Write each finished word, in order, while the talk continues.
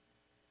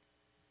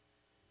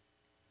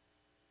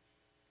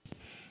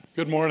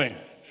Good morning.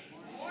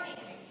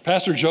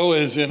 Pastor Joe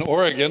is in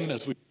Oregon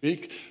as we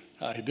speak.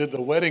 He did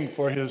the wedding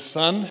for his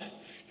son.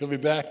 He'll be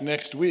back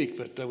next week,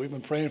 but we've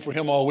been praying for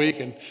him all week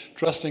and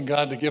trusting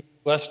God to give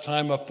a blessed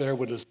time up there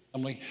with his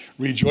family,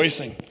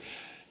 rejoicing.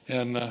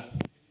 And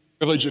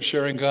privilege of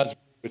sharing God's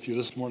word with you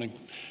this morning.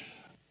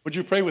 Would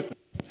you pray with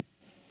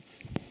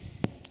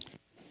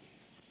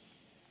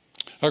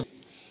me?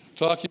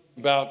 Talking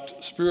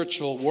about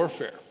spiritual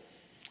warfare,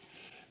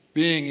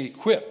 being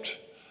equipped,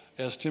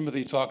 as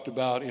Timothy talked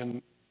about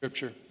in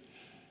Scripture,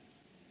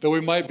 that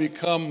we might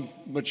become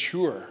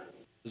mature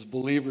as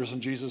believers in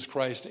Jesus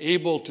Christ,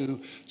 able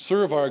to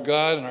serve our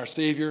God and our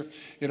Savior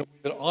in a way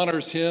that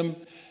honors Him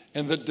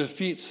and that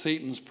defeats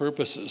Satan's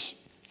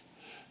purposes.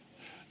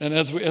 And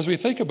as we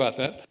think about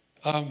that,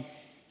 let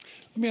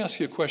me ask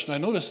you a question. I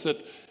noticed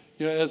that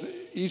as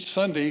each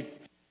Sunday,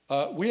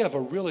 we have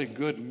a really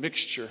good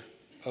mixture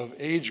of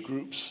age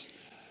groups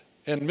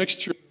and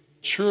mixture of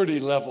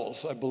maturity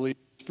levels, I believe,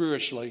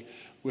 spiritually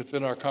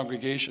within our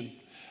congregation.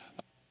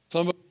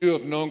 Some of you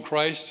have known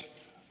Christ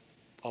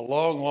a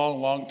long, long,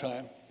 long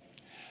time.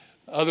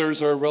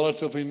 Others are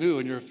relatively new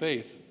in your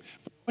faith.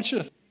 But I want you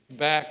to think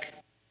back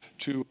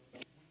to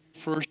when you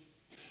first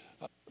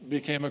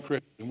became a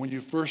Christian. When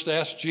you first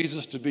asked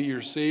Jesus to be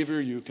your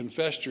Savior, you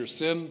confessed your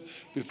sin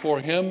before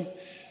Him.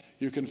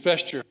 You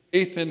confessed your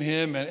faith in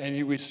Him, and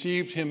you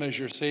received Him as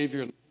your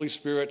Savior, and the Holy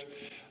Spirit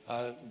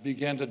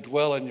began to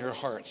dwell in your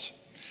hearts.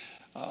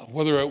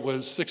 Whether it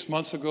was 6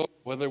 months ago,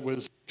 whether it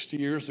was 60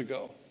 years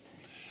ago.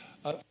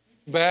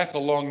 Back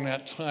along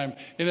that time.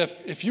 And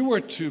if you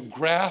were to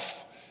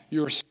graph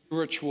your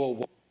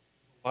spiritual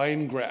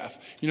line graph,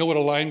 you know what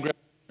a line graph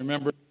is?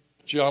 Remember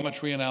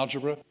geometry and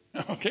algebra?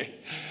 Okay.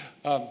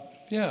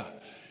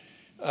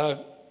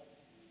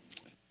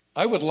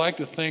 I would like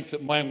to think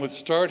that mine would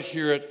start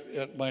here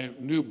at my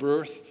new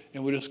birth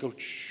and would just go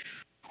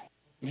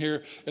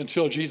here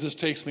until Jesus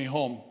takes me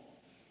home.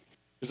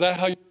 Is that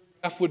how your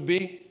graph would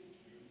be?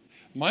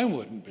 Mine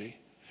wouldn't be.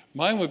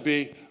 Mine would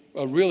be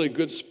a really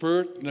good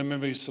spurt, and then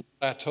maybe some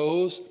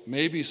plateaus,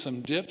 maybe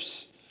some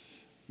dips,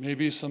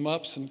 maybe some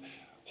ups. And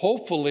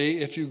hopefully,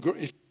 if you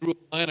drew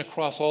a line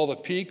across all the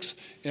peaks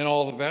and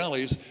all the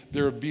valleys,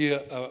 there would be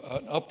an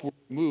upward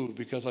move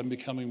because I'm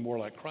becoming more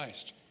like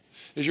Christ.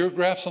 Is your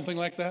graph something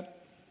like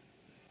that?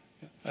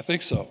 I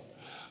think so.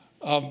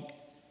 I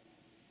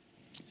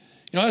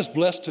was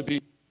blessed to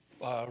be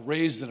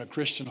raised in a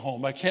Christian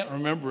home. I can't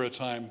remember a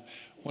time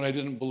when I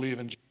didn't believe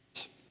in Jesus.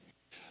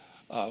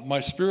 My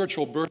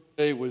spiritual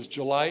birthday was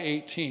July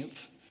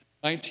 18th,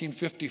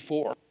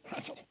 1954.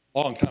 That's a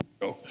long time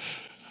ago.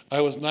 I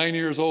was 9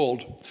 years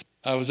old.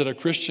 I was at a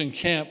Christian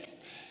camp,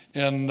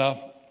 and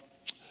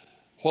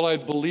while I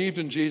believed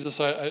in Jesus,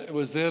 it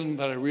was then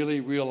that I really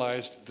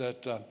realized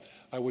that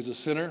I was a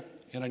sinner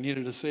and I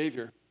needed a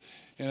Savior.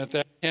 And at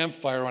that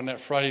campfire on that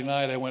Friday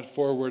night, I went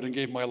forward and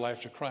gave my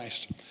life to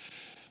Christ.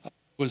 It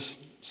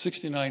was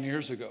 69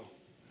 years ago.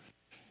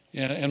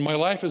 And my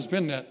life has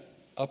been that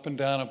up and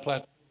down and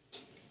plateau,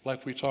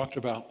 like we talked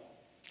about.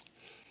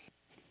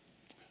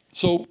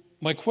 So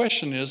my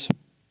question is,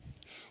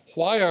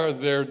 why are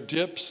there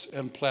dips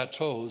and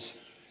plateaus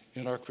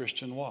in our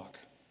Christian walk?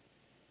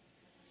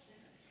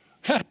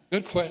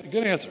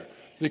 Good answer.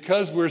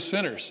 Because we're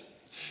sinners.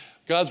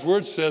 God's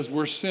word says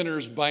we're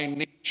sinners by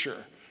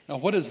nature. Now,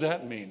 what does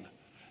that mean?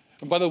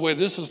 And by the way,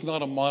 this is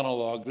not a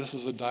monologue. This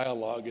is a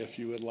dialogue, if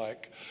you would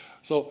like.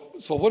 So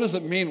what does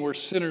it mean we're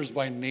sinners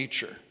by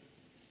nature?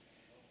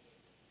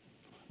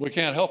 We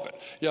can't help it.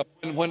 Yeah,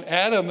 when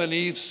Adam and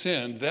Eve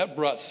sinned, that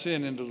brought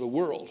sin into the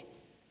world.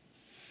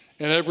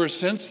 And ever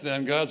since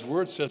then, God's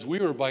word says we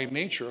were by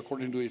nature,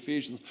 according to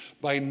Ephesians,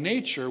 by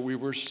nature we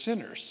were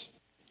sinners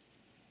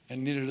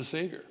and needed a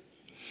Savior.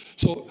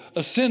 So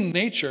a sin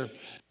nature,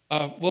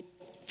 1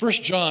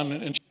 John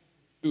in chapter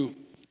 2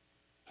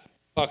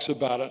 talks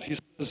about it. He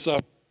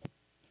says,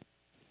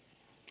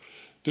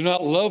 do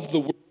not love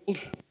the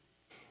world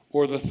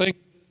or the things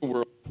in the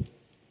world.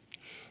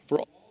 For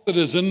all that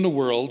is in the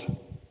world,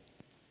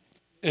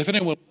 if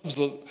anyone loves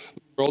the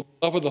world,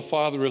 the love of the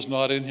Father is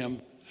not in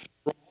him.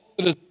 For all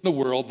that is in the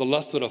world, the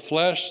lust of the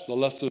flesh, the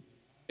lust of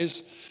the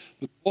eyes,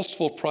 the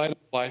boastful pride of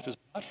life is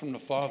not from the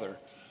Father,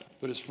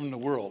 but is from the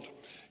world.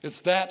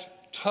 It's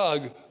that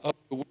tug of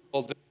the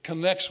world that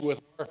connects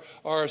with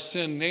our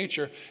sin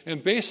nature.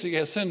 And basically,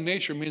 a sin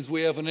nature means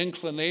we have an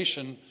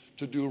inclination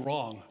to do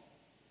wrong.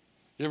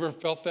 You ever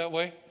felt that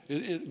way?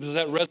 Does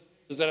that resonate?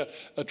 Is that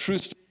a true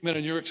statement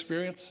in your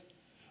experience?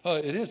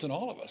 It is in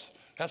all of us.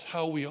 That's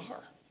how we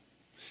are.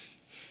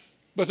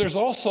 But there's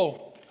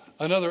also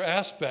another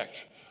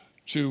aspect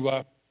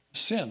to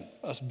sin,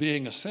 us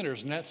being a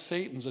sinners, and that's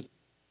Satan's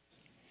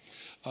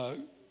attack.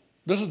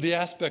 This is the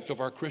aspect of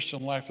our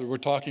Christian life that we're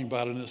talking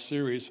about in this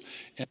series,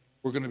 and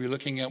we're going to be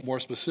looking at more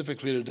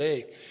specifically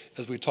today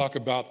as we talk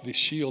about the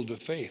shield of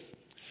faith.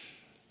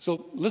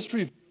 So let's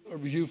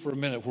review for a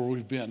minute where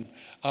we've been.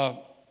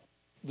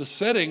 The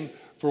setting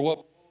for what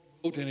Paul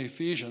wrote in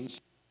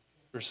Ephesians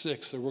chapter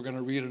 6 that we're going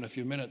to read in a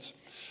few minutes,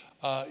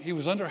 he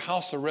was under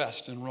house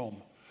arrest in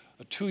Rome.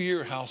 A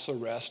 2-year house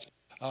arrest.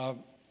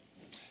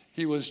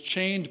 He was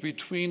chained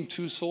between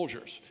two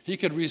soldiers. He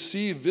could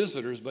receive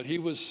visitors, but he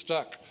was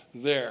stuck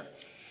there.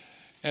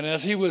 And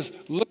as he was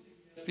looking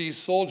at these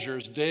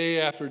soldiers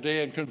day after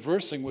day and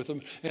conversing with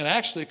them, and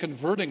actually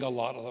converting a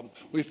lot of them,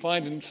 we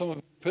find in some of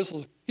the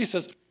epistles, he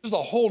says, there's a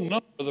whole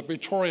number of the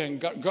Praetorian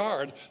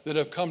Guard that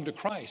have come to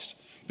Christ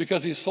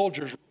because these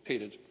soldiers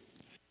rotated.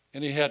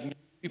 And he had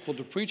people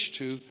to preach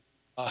to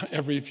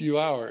every few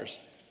hours.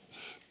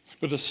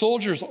 But the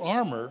soldier's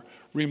armor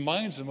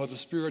reminds him of the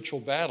spiritual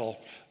battle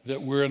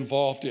that we're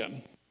involved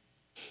in.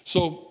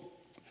 So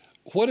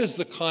what is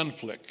the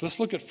conflict? Let's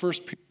look at 1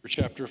 Peter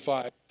chapter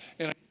 5.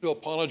 And I need to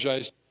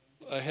apologize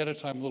ahead of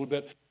time a little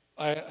bit.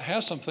 I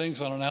have some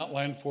things on an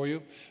outline for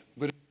you,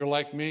 but if you're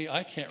like me,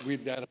 I can't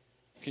read that.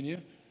 Can you?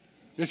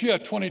 If you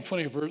have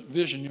 20/20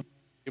 vision, you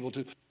might be able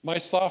to. My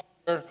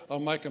software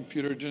on my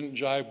computer didn't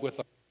jive with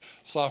the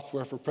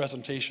software for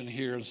presentation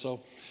here, and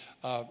so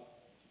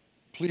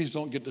please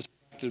don't get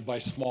distracted by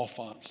small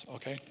fonts,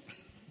 okay?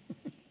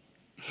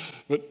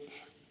 But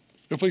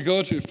if we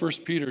go to 1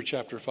 Peter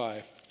chapter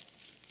 5.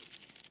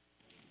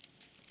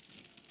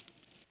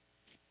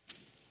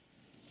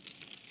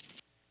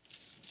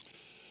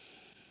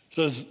 It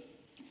says,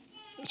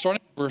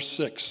 starting at verse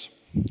 6,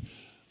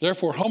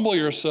 therefore humble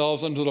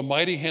yourselves under the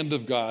mighty hand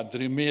of God, that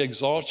he may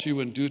exalt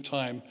you in due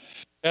time,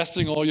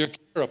 casting all your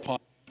care upon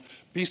him.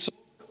 Be sober,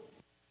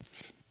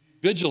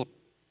 be vigilant,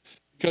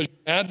 because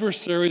your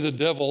adversary, the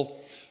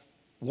devil,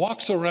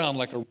 walks around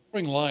like a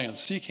roaring lion,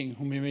 seeking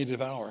whom he may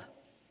devour.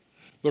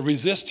 But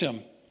resist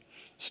him,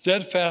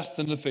 steadfast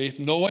in the faith,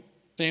 knowing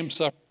the same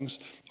sufferings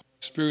are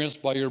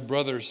experienced by your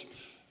brothers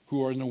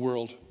who are in the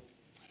world.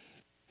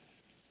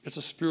 It's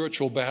a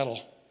spiritual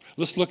battle.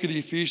 Let's look at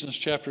Ephesians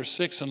chapter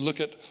 6 and look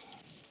at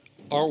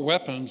our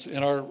weapons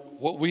and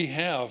what we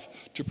have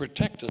to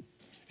protect us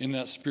in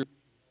that spiritual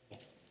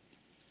battle.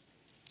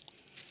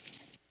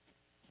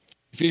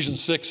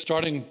 Ephesians 6,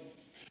 starting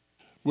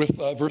with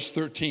verse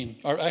 13,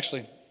 or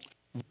actually,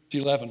 verse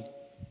 11.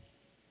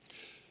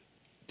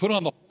 Put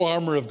on the whole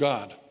armor of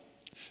God,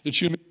 that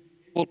you may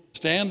be able to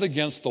stand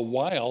against the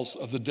wiles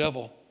of the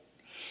devil.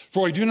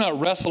 For we do not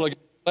wrestle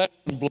against flesh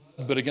and blood,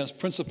 but against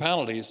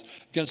principalities,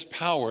 against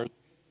powers,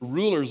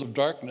 rulers of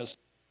darkness,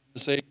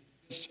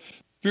 against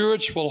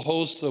spiritual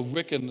hosts of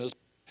wickedness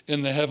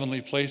in the heavenly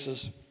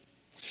places.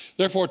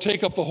 Therefore,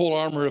 take up the whole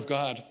armor of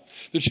God,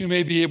 that you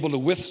may be able to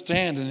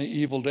withstand in the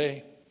evil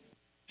day.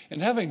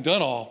 And having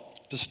done all,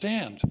 to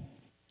stand.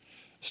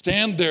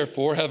 Stand,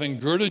 therefore, having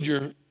girded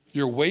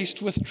your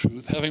waist with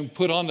truth, having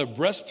put on the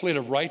breastplate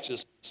of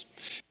righteousness,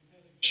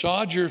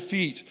 shod your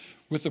feet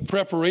with the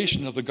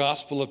preparation of the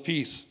gospel of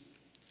peace.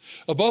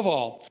 Above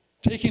all,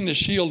 taking the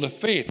shield of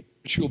faith,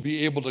 which you will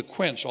be able to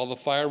quench all the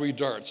fiery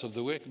darts of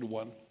the wicked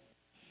one.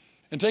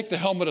 And take the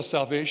helmet of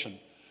salvation,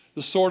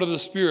 the sword of the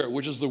Spirit,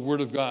 which is the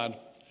word of God,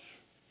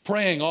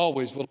 praying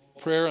always with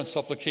prayer and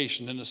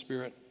supplication in the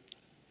Spirit.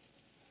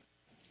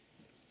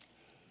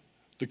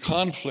 The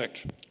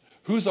conflict.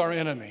 Who's our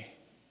enemy?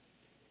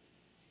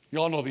 You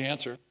all know the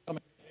answer.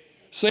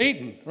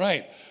 Satan,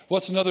 right.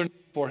 What's another name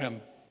for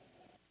him?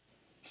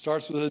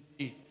 Starts with a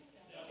D.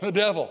 The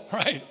devil,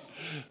 right.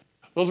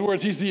 Those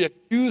words, he's the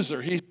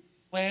accuser, he's the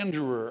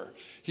slanderer.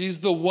 He's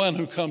the one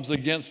who comes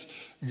against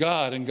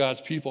God and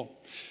God's people.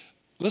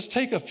 Let's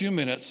take a few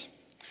minutes,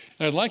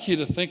 and I'd like you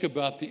to think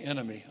about the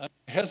enemy. I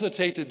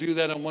hesitate to do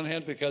that on one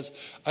hand because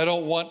I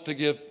don't want to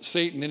give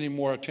Satan any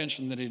more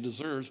attention than he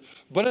deserves.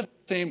 But at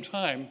the same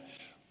time,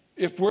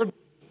 if we're to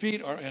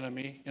defeat our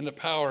enemy in the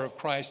power of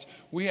Christ,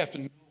 we have to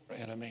know our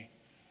enemy,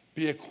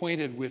 be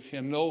acquainted with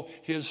him, know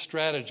his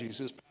strategies,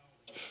 his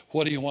powers,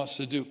 what he wants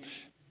to do.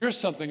 Here's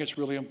something that's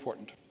really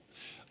important.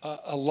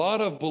 A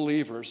lot of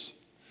believers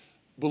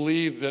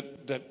believe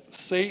that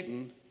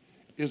Satan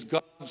is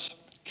God's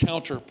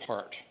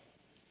counterpart.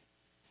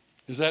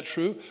 Is that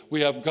true?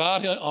 We have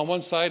God on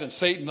one side and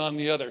Satan on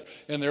the other,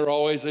 and they're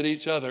always at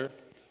each other.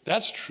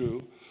 That's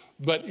true.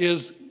 But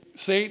is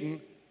Satan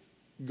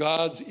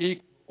God's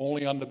equal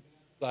only on the bad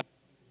side?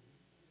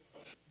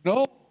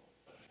 No.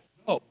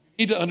 We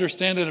need to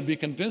understand it and be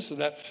convinced of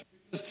that,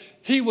 because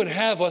he would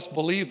have us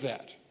believe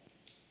that.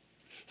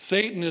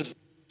 Satan is the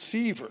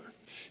deceiver.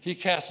 He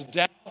casts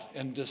doubt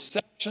and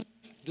deception,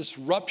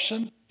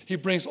 disruption. He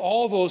brings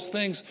all those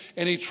things,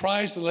 and he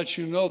tries to let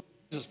you know that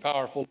he's as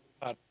powerful as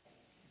God.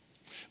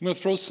 I'm going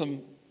to throw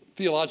some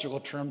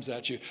theological terms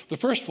at you. The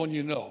first one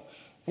you know.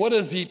 What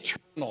does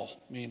eternal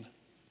mean?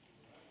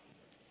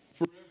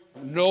 Forever.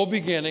 No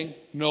beginning,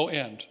 no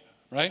end,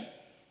 right?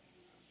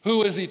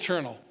 Who is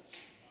eternal?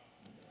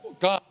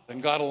 God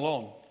and God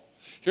alone.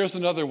 Here's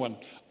another one.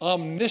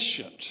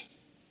 Omniscient.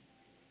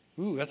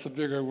 Ooh, that's a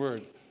bigger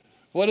word.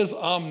 What does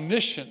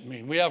omniscient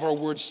mean? We have our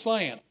word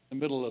science in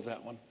the middle of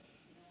that one.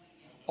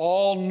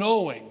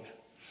 All-knowing.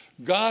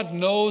 God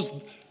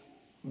knows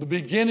the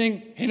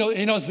beginning. He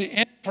knows the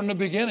end from the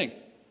beginning.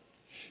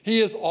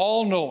 He is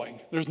all-knowing.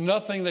 There's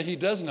nothing that he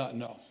does not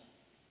know.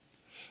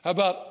 How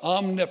about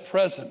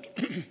omnipresent?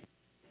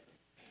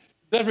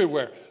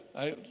 Everywhere.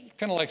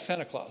 Kind of like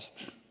Santa Claus.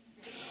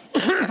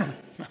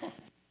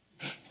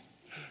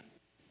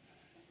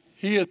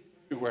 He is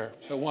everywhere. everywhere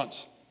at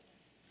once.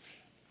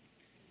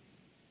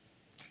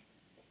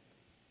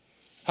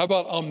 How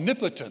about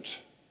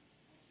omnipotent?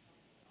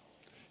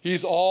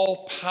 He's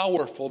all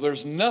powerful.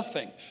 There's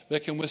nothing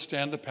that can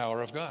withstand the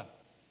power of God.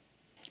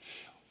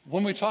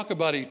 When we talk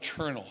about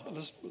eternal,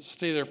 let's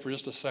stay there for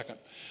just a second.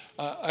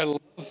 I love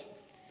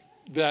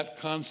that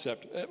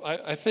concept.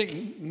 I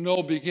think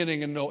no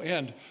beginning and no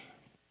end.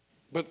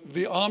 But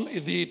the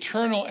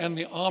eternal and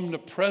the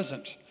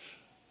omnipresent.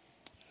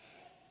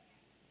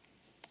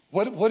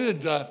 What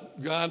did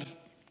God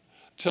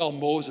tell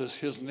Moses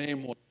his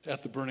name was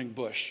at the burning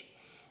bush?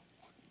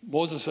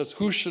 Moses says,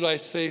 "Who should I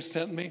say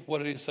sent me?" What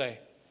did he say?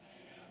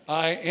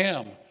 I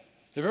am.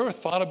 Have you ever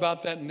thought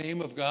about that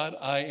name of God,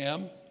 I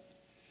am?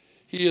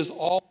 He is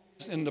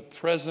always in the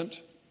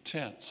present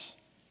tense.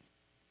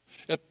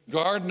 At the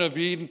Garden of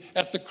Eden,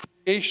 at the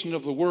creation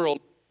of the world,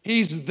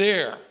 he's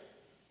there.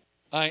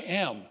 I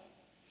am.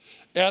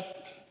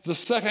 At the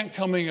second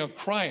coming of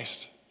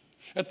Christ,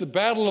 at the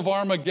battle of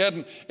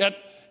Armageddon, at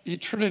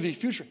eternity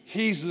future,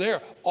 he's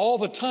there all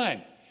the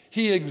time.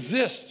 He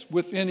exists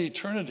within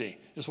eternity,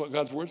 is what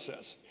God's word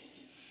says.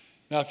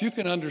 Now, if you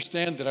can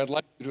understand that, I'd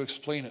like you to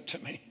explain it to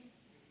me.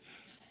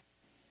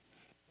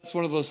 It's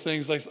one of those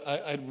things like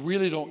I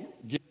really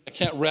don't get. I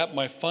can't wrap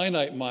my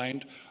finite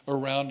mind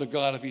around a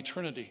God of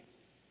eternity.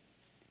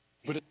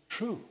 But it's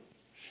true.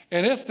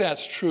 And if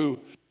that's true,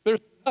 there's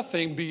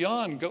nothing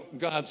beyond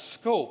God's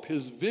scope,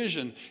 his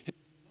vision, his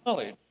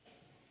knowledge.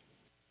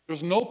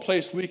 There's no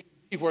place we can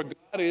be where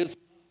God is.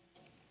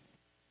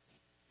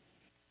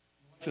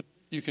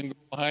 You can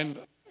go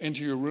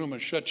into your room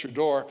and shut your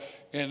door,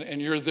 and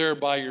you're there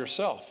by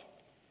yourself.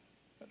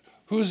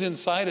 Who's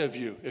inside of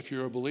you if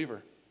you're a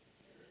believer?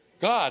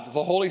 God,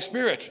 the Holy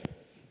Spirit.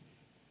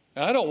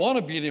 And I don't want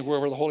to be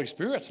anywhere where the Holy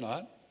Spirit's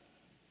not.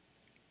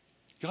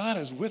 God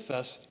is with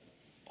us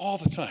all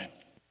the time.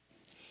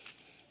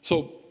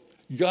 So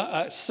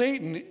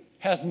Satan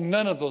has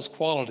none of those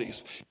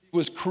qualities. He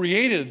was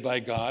created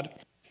by God.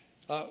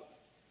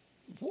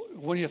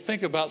 When you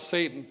think about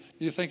Satan,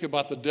 you think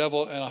about the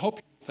devil, and I hope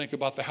you think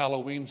about the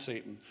Halloween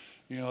Satan.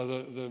 You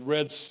know, the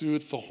red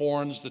suit, the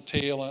horns, the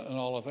tail, and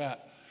all of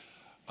that.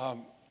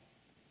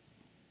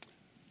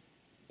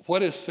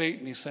 What is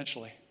Satan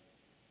essentially?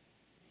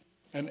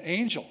 An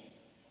angel.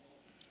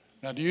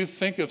 Now, do you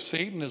think of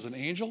Satan as an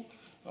angel?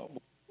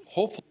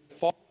 Hopefully, a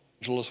fallen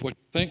angel is what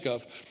you think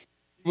of.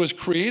 He was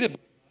created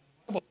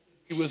by God.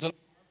 He was an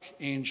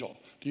archangel.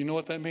 Do you know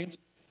what that means?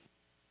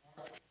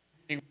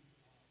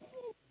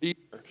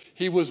 Leader.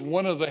 He was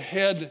one of the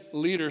head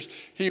leaders.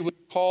 He was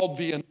called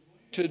the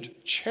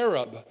anointed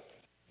cherub.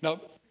 Now,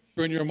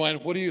 in your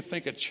mind, what do you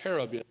think a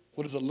cherub is?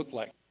 What does it look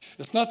like?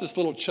 It's not this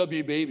little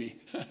chubby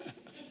baby,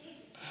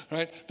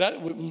 right?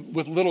 That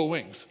with little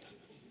wings.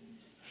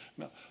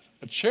 Now,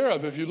 a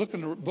cherub, if you look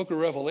in the book of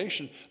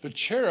Revelation, the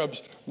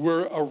cherubs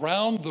were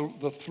around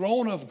the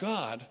throne of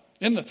God,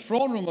 in the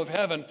throne room of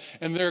heaven,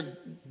 and their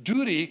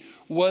duty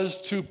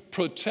was to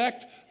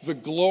protect the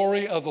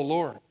glory of the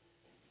Lord.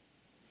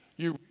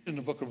 You read in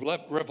the book of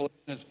Revelation,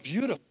 it's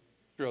beautiful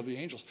picture of the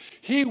angels.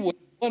 He was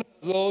one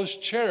of those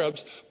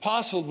cherubs,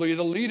 possibly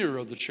the leader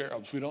of the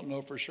cherubs. We don't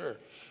know for sure.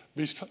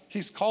 But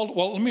he's called,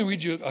 well, let me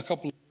read you a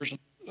couple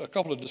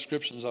of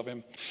descriptions of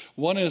him.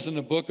 One is in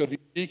the book of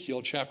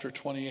Ezekiel, chapter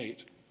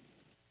 28.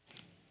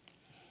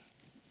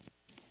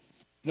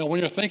 Now,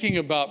 when you're thinking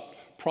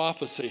about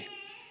prophecy,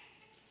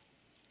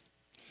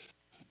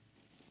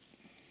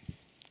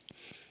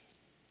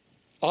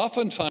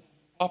 oftentimes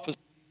prophecy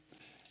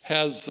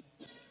has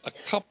a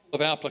couple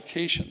of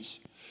applications.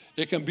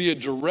 It can be a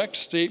direct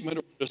statement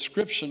or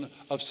description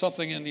of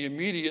something in the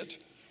immediate,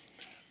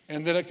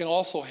 and then it can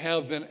also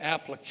have an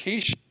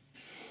application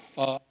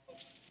of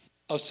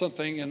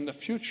something in the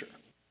future.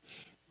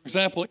 For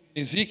example,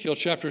 in Ezekiel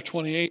chapter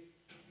 28,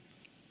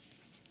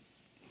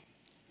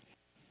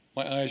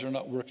 my eyes are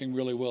not working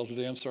really well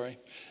today, I'm sorry.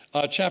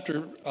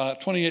 Chapter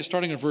 28,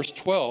 starting in verse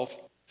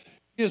 12,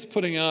 he is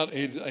putting out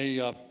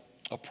a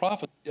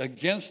prophecy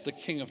against the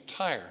king of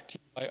Tyre,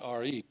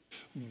 Tyre.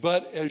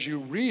 But as you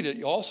read it,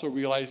 you also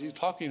realize he's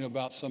talking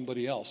about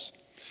somebody else.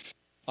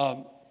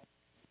 Thus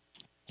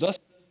says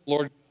the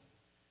Lord, you were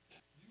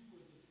the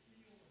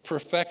seal of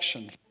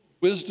perfection,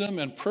 wisdom,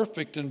 and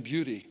perfect in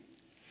beauty.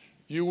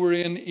 You were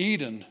in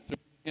Eden.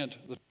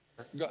 The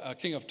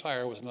king of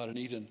Tyre was not in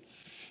Eden.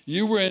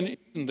 You were in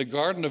Eden, the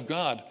garden of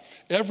God.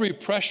 Every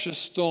precious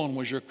stone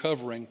was your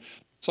covering.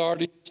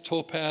 Sardius,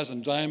 topaz,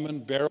 and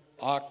diamond, beryl,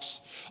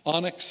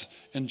 onyx,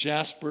 and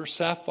jasper,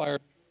 sapphire,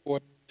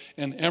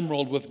 and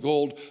emerald with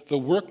gold. The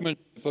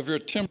workmanship of your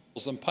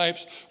timbrels and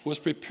pipes was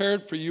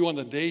prepared for you on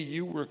the day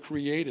you were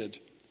created.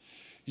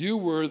 You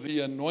were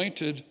the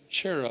anointed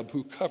cherub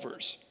who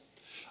covers.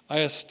 I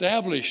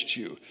established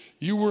you.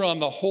 You were on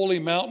the holy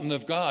mountain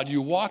of God.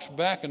 You walked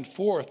back and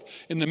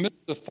forth in the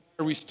midst of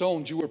fiery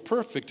stones. You were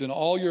perfect in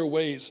all your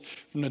ways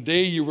from the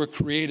day you were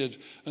created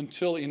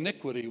until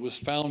iniquity was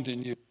found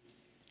in you.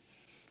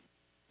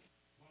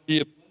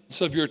 The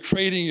abundance of your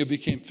trading, you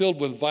became filled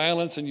with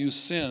violence and you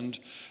sinned.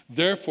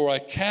 Therefore, I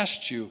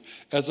cast you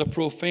as a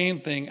profane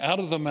thing out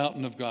of the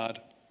mountain of God.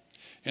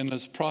 in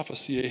his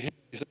prophecy ahead,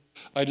 he said,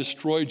 I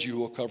destroyed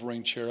you, O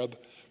covering cherub,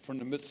 from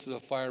the midst of the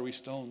fiery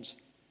stones.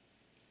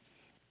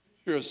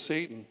 Picture of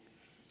Satan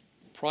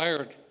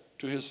prior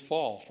to his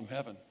fall from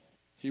heaven.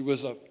 He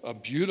was a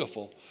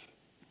beautiful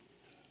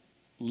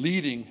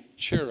leading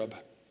cherub.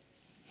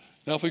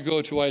 Now if we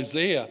go to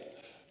Isaiah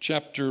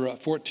chapter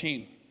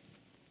 14.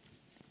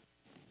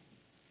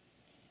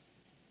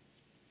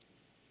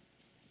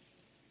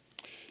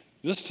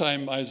 This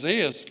time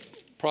Isaiah is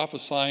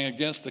prophesying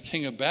against the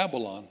king of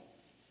Babylon.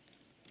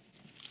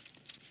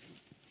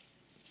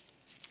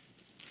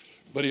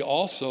 But he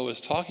also is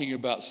talking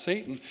about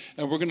Satan,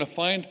 and we're going to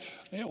find,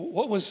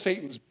 what was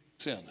Satan's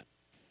sin?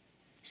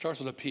 Starts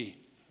with a P.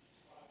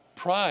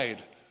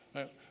 Pride.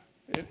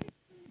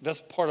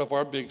 That's part of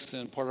our big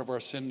sin, part of our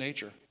sin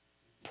nature.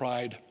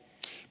 Pride.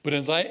 But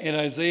in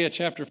Isaiah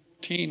chapter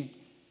 14,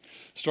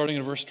 starting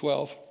in verse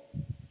 12,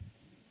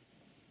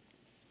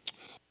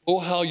 Oh,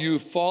 how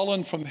you've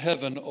fallen from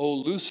heaven, O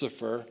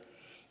Lucifer,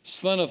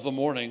 son of the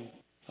morning,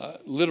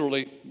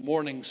 literally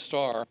morning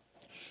star.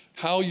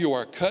 How you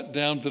are cut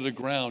down to the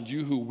ground,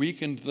 you who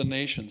weakened the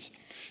nations.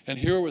 And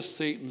here was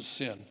Satan's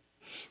sin.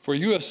 For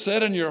you have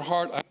said in your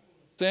heart, I will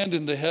ascend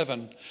into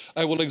heaven.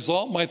 I will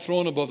exalt my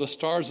throne above the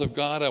stars of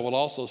God. I will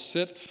also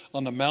sit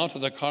on the mount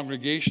of the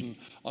congregation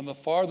on the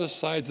farthest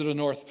sides of the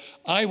north.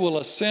 I will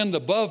ascend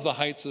above the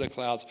heights of the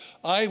clouds.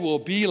 I will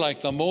be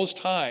like the Most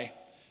High.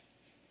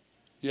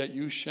 Yet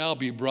you shall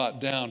be brought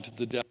down to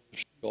the depth of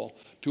Sheol,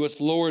 to its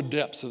lower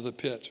depths of the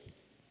pit.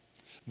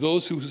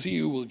 Those who see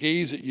you will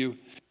gaze at you,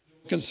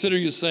 consider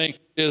you, saying,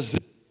 Is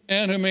this the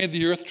man who made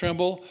the earth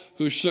tremble,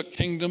 who shook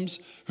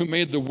kingdoms, who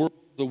made the world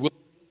the wilderness,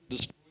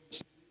 destroyed the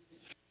cities,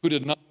 who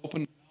did not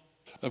open the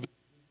mouth of his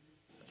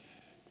mouth?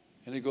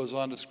 And he goes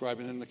on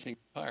describing in the king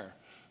of fire.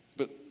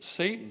 But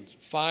Satan,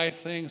 5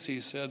 things he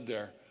said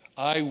there.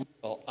 I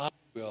will, I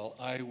will,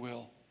 I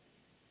will.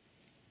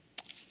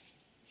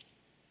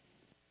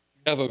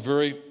 We have a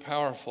very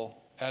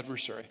powerful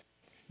adversary.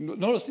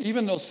 Notice,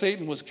 even though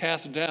Satan was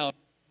cast down,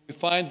 we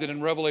find that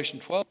in Revelation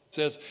 12 it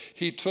says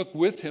he took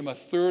with him a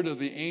third of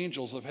the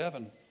angels of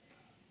heaven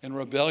in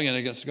rebellion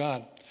against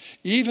God.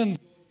 Even though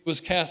he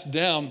was cast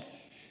down,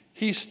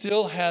 he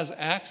still has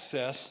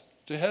access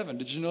to heaven.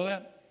 Did you know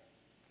that?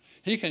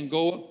 He can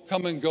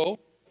come and go.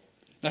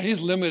 Now,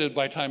 he's limited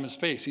by time and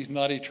space. He's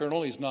not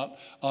eternal. He's not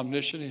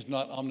omniscient. He's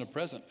not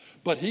omnipresent.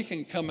 But he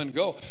can come and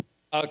go.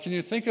 Can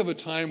you think of a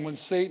time when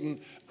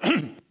Satan,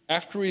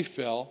 after he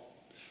fell,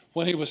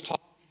 when he was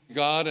talking to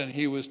God and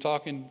he was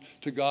talking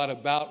to God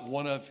about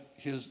one of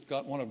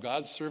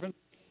God's servants?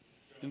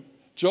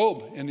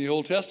 Job in the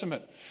Old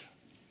Testament.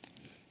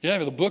 Yeah,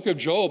 the book of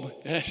Job,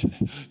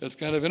 it's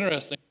kind of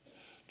interesting.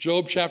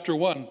 Job chapter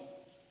 1.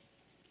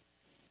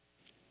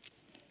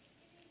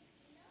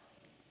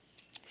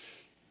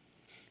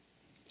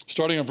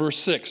 Starting in verse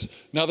 6.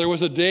 Now there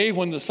was a day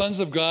when the sons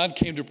of God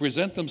came to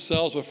present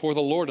themselves before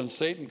the Lord, and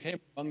Satan came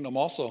among them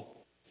also.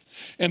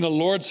 And the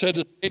Lord said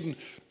to Satan,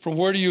 From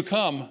where do you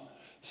come?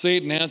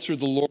 Satan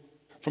answered the Lord,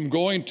 From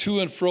going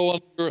to and fro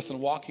on the earth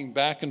and walking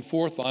back and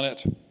forth on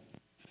it.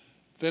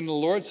 Then the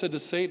Lord said to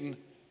Satan,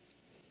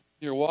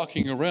 You're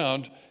walking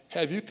around,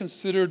 have you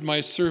considered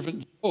my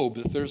servant Job,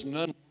 that there's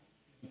none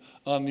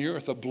on the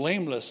earth, a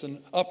blameless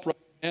and upright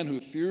man who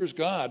fears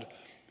God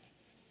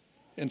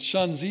and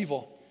shuns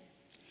evil?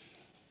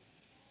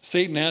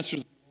 Satan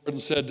answered the Lord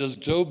and said, Does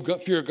Job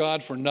fear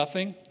God for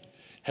nothing?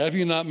 Have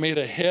you not made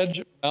a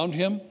hedge around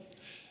him,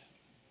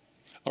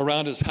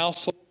 around his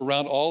household,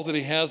 around all that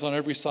he has on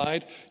every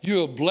side?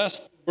 You have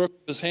blessed the work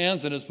of his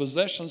hands, and his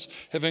possessions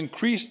have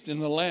increased in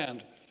the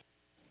land.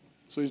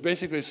 So he's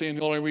basically saying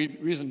the only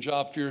reason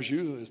Job fears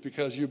you is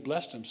because you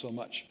blessed him so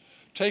much.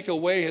 Take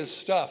away his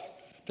stuff.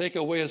 Take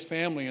away his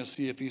family and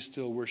see if he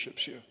still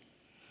worships you.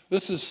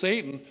 This is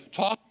Satan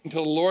talking to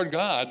the Lord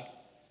God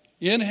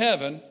in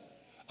heaven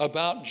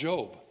about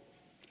Job.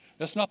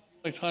 That's not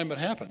the only time it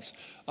happens.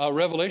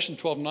 Revelation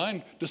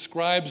 12:9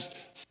 describes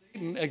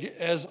Satan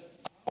as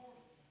our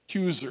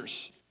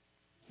accusers.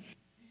 He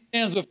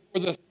stands before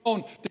the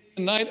throne day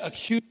and night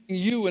accusing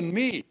you and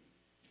me.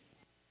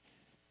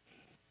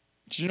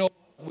 Do you know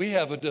we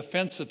have a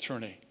defense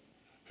attorney?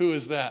 Who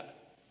is that?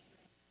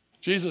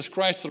 Jesus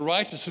Christ the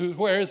righteous.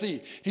 Where is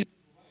he? He's at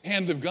the right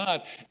hand of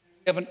God.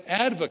 We have an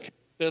advocate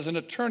as an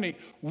attorney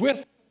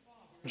with the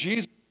Father,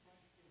 Jesus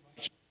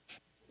Christ,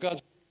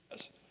 God's.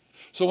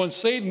 So when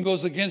Satan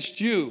goes against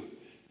you,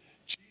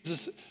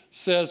 Jesus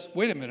says,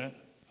 wait a minute,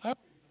 I already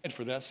died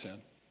for that sin.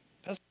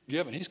 That's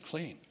forgiven. He's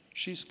clean.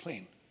 She's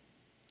clean.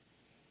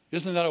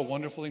 Isn't that a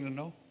wonderful thing to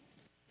know?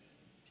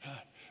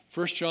 God.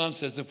 1 John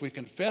says if we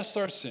confess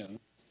our sins,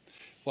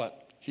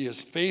 what? He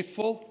is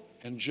faithful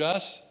and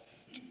just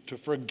to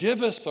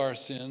forgive us our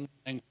sins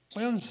and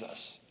cleanse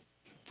us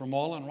from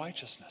all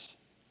unrighteousness.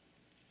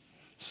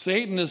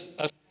 Satan is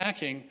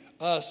attacking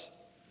us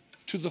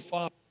to the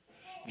Father.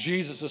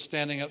 Jesus is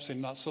standing up saying,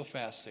 not so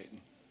fast,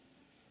 Satan.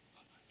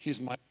 He's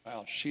my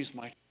child. She's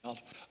my child.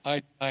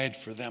 I died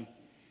for them.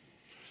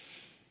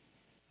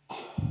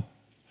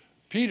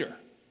 Peter,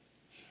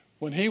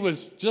 when he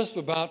was just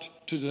about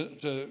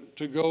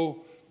to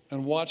go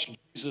and watched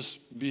Jesus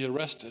be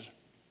arrested.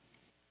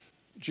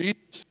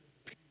 Jesus,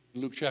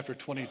 in Luke chapter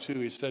 22,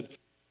 he said,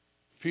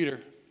 Peter,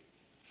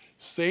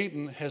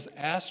 Satan has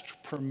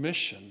asked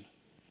permission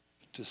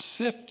to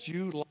sift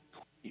you like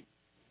wheat.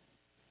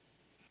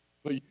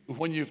 But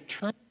when you've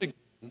turned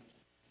again,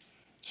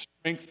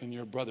 strengthen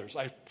your brothers.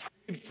 I've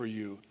prayed for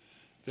you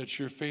that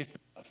your faith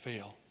may not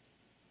fail.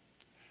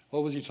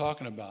 What was he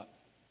talking about?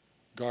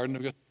 Garden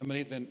of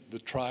Gethsemane, then the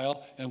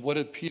trial. And what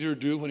did Peter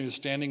do when he was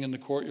standing in the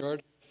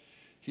courtyard?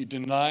 He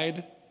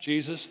denied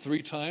Jesus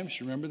 3 times.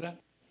 You remember that?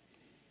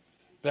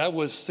 That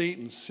was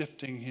Satan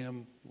sifting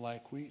him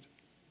like wheat.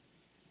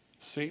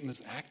 Satan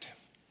is active.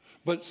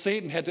 But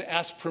Satan had to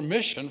ask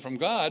permission from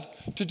God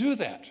to do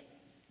that,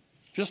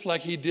 just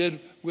like he did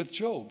with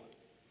Job.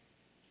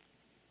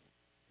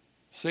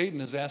 Satan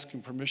is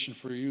asking permission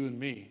for you and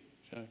me,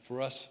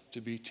 for us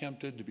to be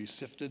tempted, to be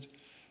sifted,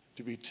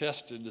 to be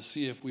tested, to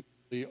see if we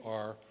really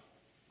are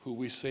who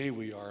we say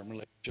we are in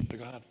relationship to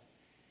God.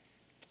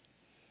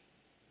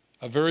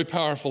 A very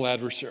powerful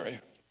adversary.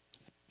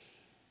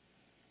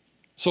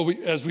 So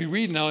as we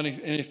read now in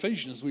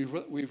Ephesians, we've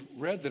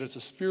read that it's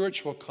a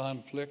spiritual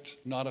conflict,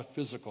 not a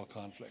physical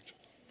conflict.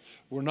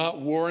 We're not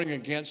warring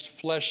against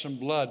flesh and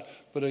blood,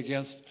 but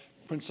against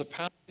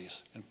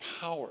principalities and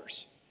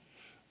powers.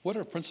 What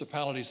are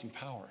principalities and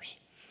powers?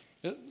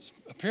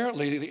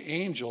 Apparently, the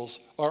angels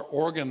are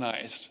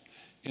organized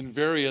in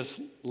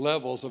various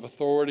levels of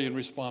authority and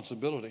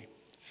responsibility.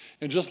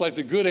 And just like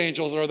the good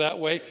angels are that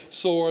way,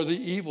 so are the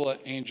evil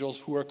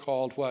angels, who are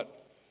called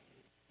what?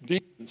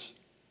 Demons.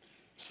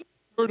 A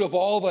third of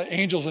all the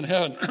angels in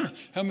heaven.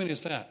 How many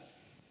is that?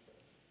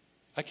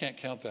 I can't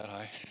count that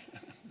high.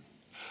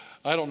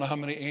 I don't know how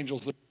many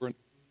angels there were,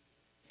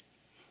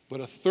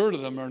 but a third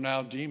of them are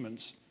now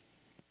demons.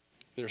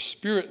 They're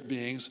spirit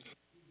beings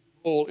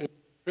whose goal is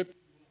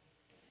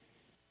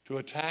to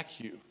attack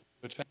you,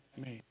 to attack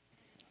me,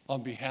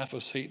 on behalf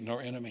of Satan,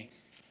 our enemy.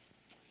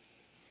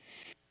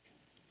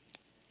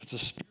 It's a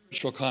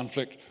spiritual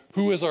conflict.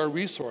 Who is our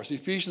resource?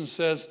 Ephesians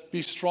says,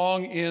 be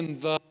strong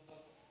in the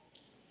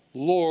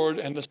Lord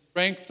and the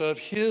strength of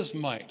his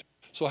might.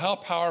 So how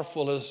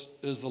powerful is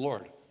the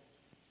Lord?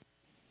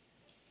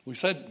 We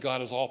said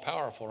God is all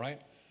powerful, right?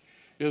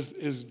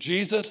 Is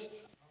Jesus,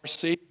 our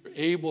Savior,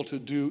 able to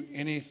do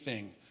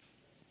anything?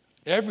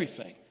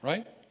 Everything,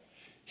 right?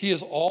 He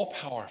is all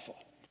powerful.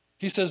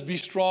 He says, be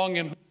strong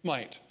in whose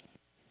might?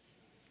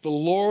 The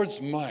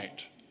Lord's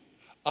might.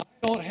 I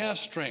don't have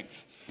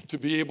strength to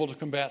be able to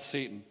combat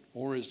Satan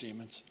or his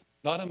demons.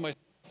 Not in myself.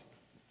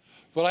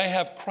 But I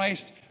have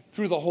Christ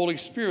through the Holy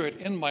Spirit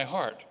in my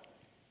heart,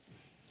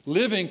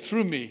 living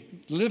through me,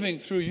 living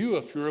through you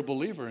if you're a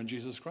believer in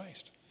Jesus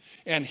Christ.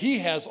 And he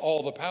has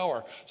all the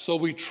power, so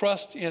we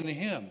trust in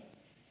him.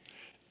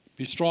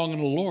 Be strong in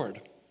the Lord.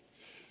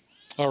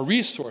 Our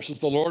resource is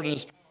the Lord and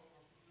his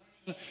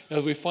power,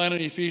 as we find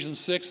in Ephesians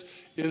 6,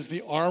 is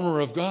the armor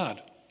of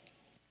God.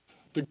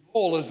 The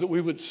goal is that we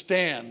would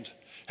stand,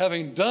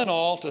 having done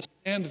all to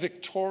stand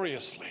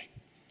victoriously.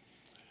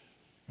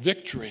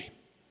 Victory.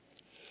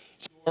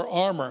 So our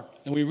armor,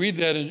 and we read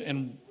that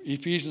in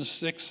Ephesians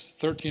 6,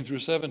 13 through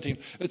 17.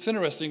 It's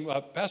interesting.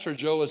 Pastor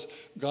Joe has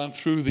gone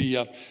through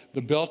the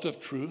belt of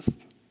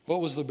truth.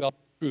 What was the belt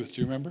of truth?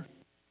 Do you remember?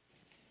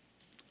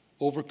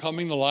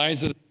 Overcoming the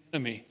lies of the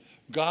enemy.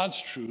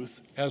 God's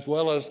truth, as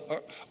well as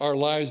our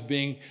lives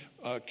being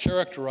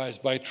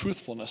characterized by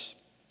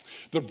truthfulness.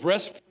 The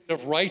breastplate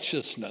of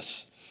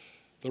righteousness.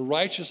 The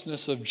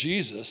righteousness of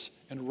Jesus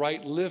and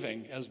right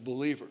living as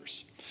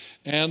believers.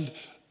 And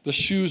the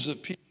shoes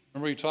of peace.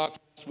 Remember we talked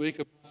last week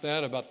about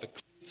that, about the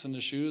cleats in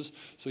the shoes,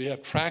 so you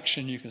have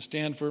traction, you can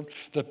stand firm.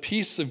 The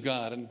peace of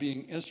God and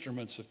being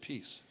instruments of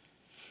peace.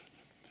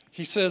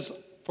 He says,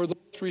 for those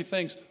 3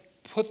 things,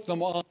 put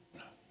them on.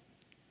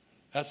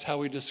 That's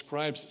how he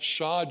describes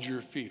shod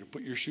your feet, or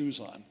put your shoes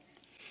on.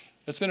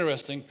 That's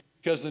interesting,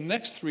 because the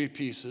next 3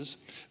 pieces,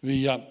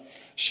 the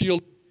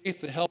shield of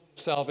faith, the helmet of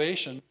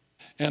salvation,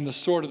 and the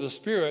sword of the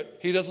Spirit,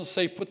 he doesn't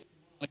say put them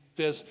on,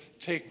 he says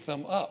take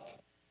them up.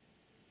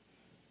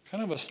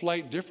 Kind of a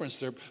slight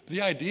difference there.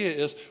 The idea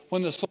is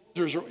when the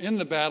soldiers are in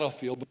the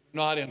battlefield, but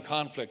not in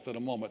conflict at the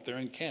moment, they're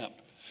in camp,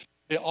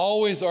 they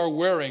always are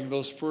wearing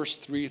those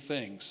first 3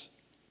 things.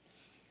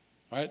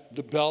 Right?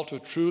 The belt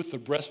of truth, the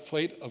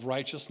breastplate of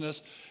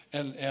righteousness,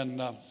 and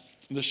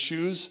the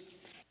shoes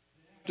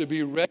to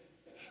be ready.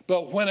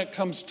 But when it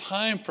comes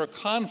time for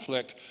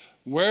conflict,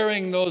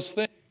 wearing those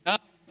things, now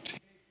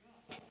take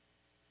up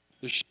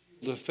the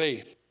shield of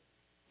faith,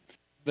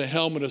 the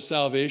helmet of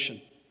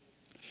salvation,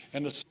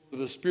 and the sword of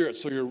the Spirit,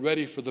 so you're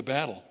ready for the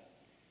battle.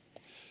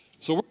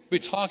 So we're going to be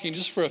talking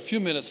just for a few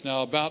minutes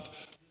now about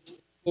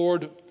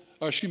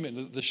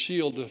the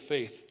shield of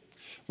faith.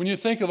 When you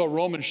think of a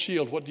Roman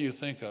shield, what do you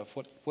think of?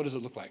 What does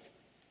it look like?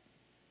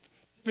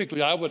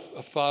 Typically, I would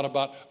have thought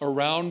about a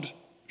round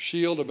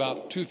shield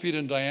about 2 feet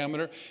in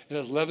diameter. It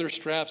has leather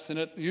straps in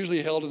it,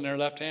 usually held in their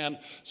left hand.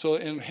 So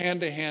in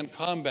hand-to-hand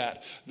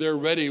combat, they're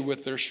ready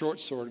with their short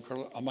sword,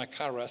 a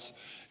makaras,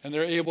 and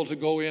they're able to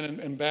go in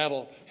and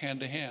battle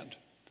hand-to-hand.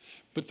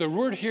 But the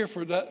word here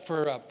for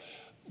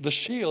the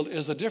shield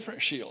is a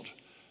different shield.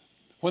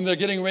 When they're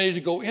getting ready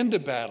to go into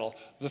battle,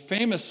 the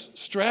famous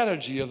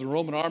strategy of the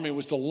Roman army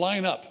was to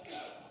line up,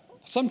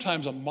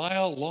 sometimes a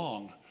mile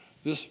long,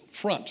 this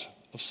front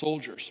of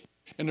soldiers.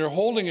 And they're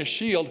holding a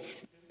shield,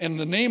 and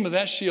the name of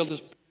that shield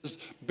is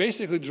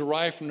basically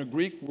derived from the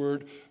Greek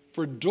word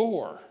for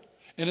door,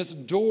 and it's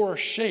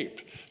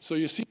door-shaped. So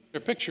you see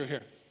their picture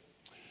here.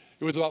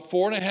 It was about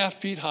 4.5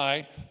 feet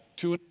high,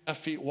 2.5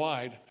 feet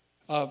wide.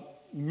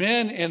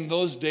 Men in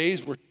those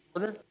days were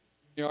shorter than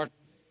they are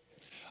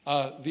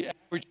today. The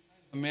average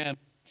height of a man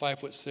was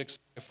 5'6",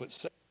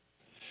 5'7".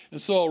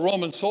 And so a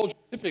Roman soldier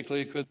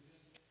typically could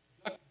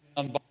duck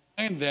down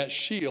behind that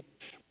shield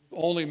with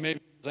only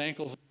maybe his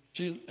ankles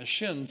and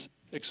shins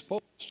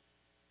exposed.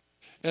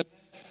 And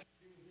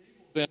he was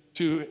able then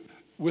to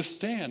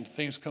withstand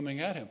things coming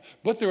at him.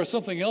 But there was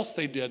something else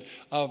they did.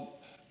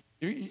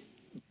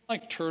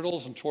 Like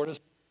turtles and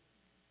tortoises.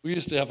 We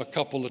used to have a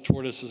couple of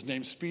tortoises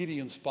named Speedy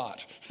and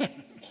Spot.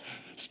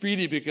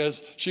 Speedy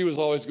because she was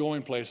always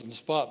going places, and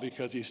Spot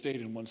because he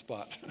stayed in one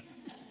spot.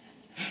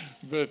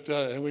 But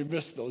we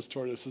missed those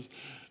tortoises.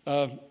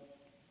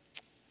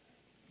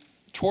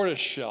 Tortoise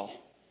shell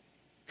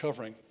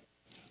covering.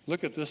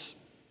 Look at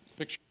this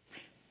picture.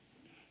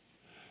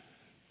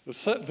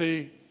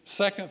 The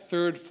second,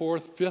 third,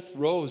 fourth, fifth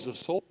rows of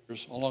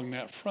soldiers along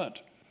that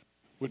front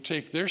would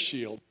take their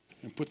shield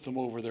and put them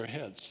over their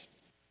heads.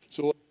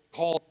 So it's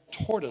called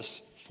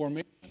tortoise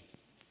formation.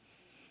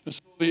 And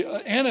so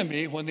the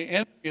enemy, when the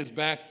enemy is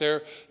back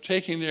there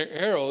taking their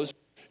arrows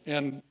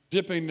and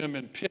dipping them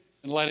in pits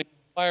and lighting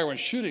fire and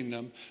shooting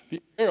them,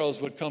 the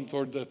arrows would come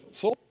toward the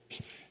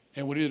soldiers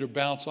and would either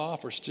bounce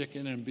off or stick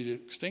in and be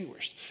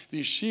extinguished.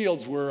 These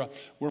shields were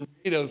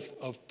made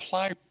of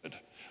plywood,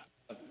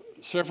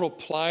 several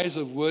plies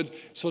of wood,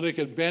 so they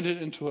could bend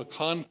it into a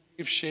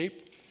concave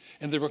shape,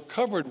 and they were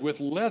covered with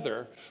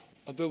leather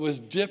that was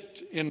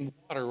dipped in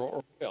water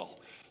or oil,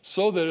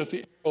 so that if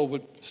the arrow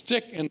would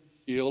stick in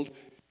the shield,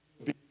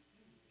 it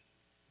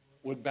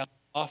would bounce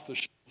off the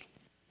shield.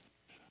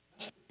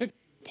 That's the picture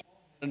Paul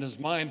had in his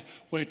mind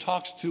when he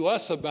talks to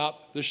us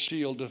about the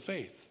shield of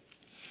faith.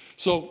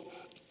 So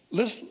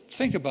let's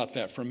think about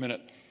that for a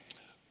minute.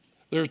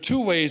 There are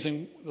two ways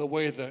in the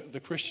way the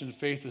Christian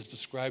faith is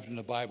described in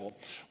the Bible.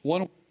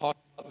 One, we talk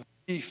about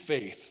the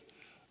faith.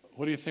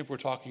 What do you think we're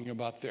talking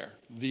about there?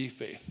 The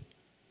faith.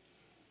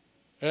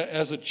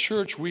 As a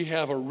church, we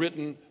have a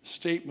written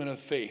statement of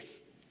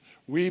faith.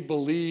 We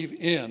believe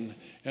in,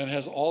 and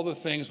has all the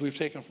things we've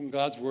taken from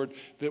God's word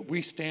that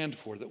we stand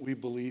for, that we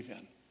believe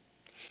in.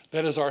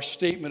 That is our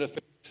statement of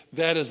faith.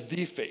 That is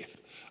the faith.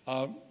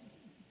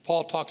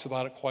 Paul talks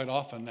about it quite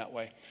often that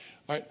way.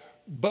 All right.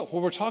 But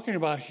what we're talking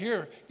about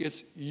here,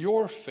 it's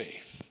your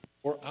faith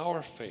or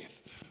our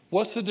faith.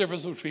 What's the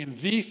difference between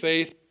the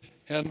faith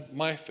and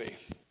my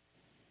faith?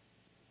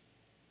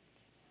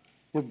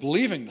 We're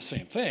believing the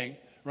same thing,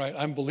 right?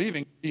 I'm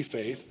believing the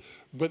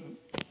faith, but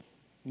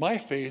my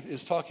faith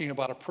is talking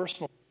about a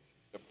personal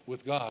relationship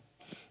with God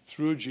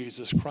through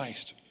Jesus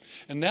Christ.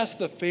 And that's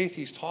the faith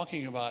he's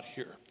talking about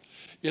here.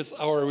 It's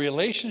our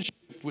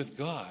relationship with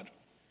God,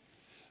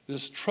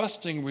 this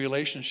trusting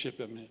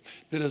relationship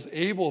that is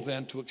able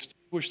then to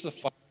extinguish the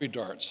fiery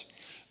darts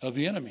of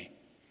the enemy.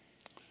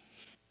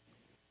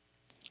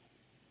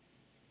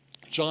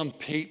 John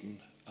Peyton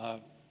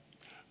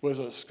was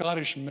a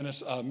Scottish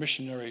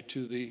missionary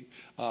to the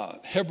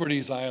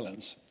Hebrides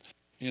Islands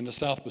in the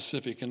South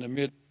Pacific in the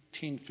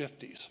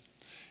mid-1850s.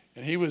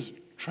 And he was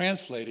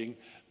translating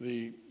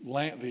the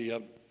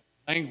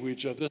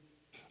language of this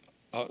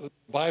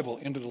Bible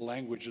into the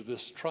language of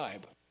this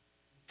tribe.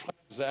 The tribe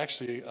is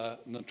actually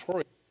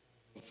notorious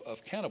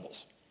of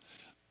cannibals.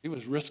 He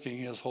was risking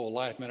his whole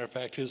life. Matter of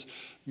fact, his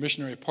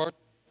missionary partner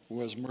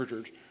was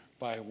murdered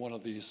by one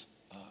of these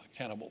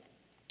cannibals.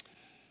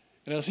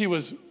 And as he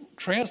was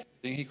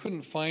translating, he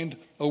couldn't find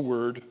a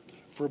word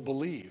for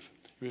believe.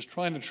 He was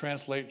trying to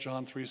translate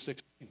John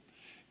 3:16,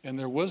 and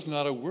there was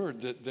not a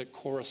word that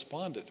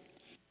corresponded.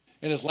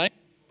 And his language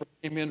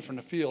came in from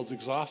the fields,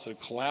 exhausted,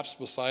 collapsed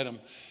beside him,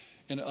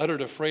 and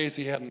uttered a phrase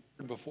he hadn't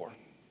heard before.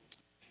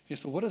 He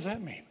said, "What does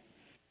that mean?"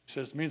 He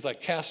says, "It means I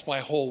cast my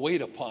whole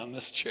weight upon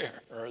this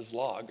chair," or his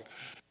log.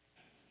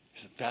 He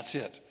said, "That's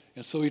it."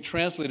 And so he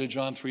translated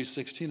John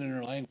 3:16 in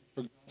her language.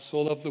 "For God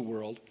so loved the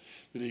world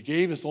that he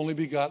gave his only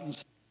begotten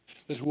Son,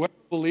 that whoever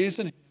believes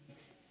in him,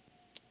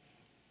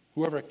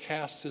 whoever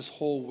casts his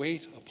whole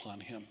weight upon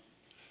him,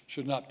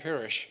 should not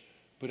perish,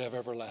 but have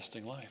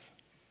everlasting life."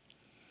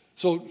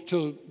 So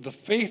to the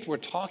faith we're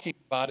talking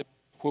about,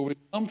 where we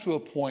come to a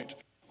point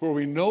where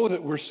we know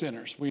that we're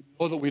sinners, we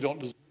know that we don't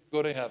deserve to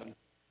go to heaven,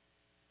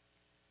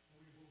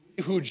 we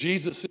believe who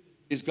Jesus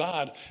is,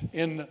 God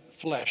in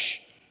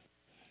flesh,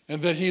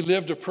 and that he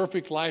lived a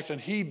perfect life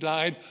and he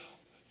died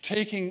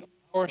taking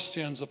our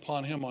sins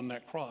upon him on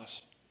that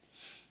cross.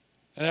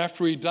 And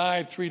after he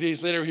died, 3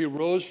 days later, he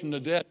rose from the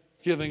dead,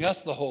 giving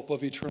us the hope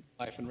of eternal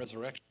life and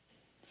resurrection.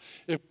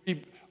 If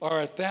we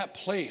are at that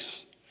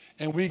place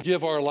and we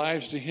give our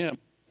lives to him,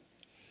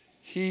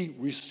 he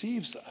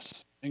receives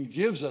us and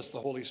gives us the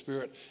Holy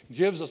Spirit,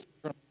 gives us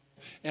eternal life,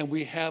 and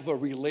we have a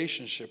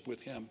relationship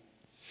with him.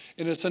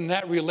 And it's in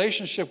that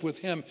relationship with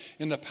him,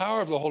 in the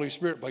power of the Holy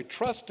Spirit, by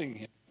trusting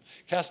him,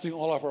 casting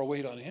all of our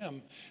weight on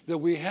him, that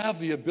we have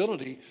the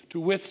ability to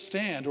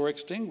withstand or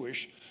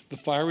extinguish the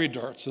fiery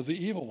darts of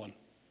the evil one.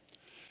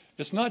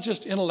 It's not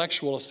just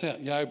intellectual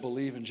assent. Yeah, I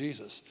believe in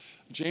Jesus.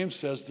 James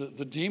says that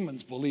the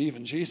demons believe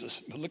in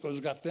Jesus, but look what's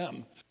got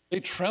them. They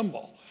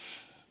tremble.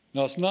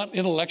 No, it's not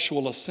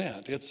intellectual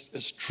assent.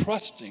 It's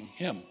trusting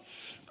him.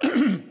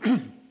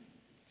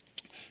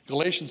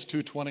 Galatians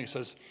 2:20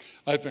 says,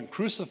 I've been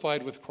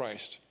crucified with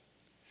Christ.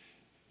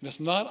 And it's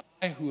not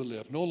I who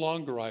live, no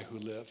longer I who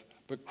live,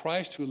 but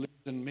Christ who lives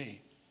in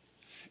me.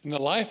 In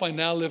the life I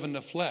now live in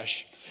the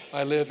flesh,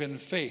 I live in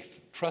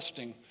faith,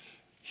 trusting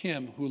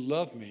him who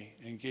loved me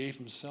and gave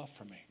himself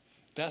for me.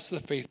 That's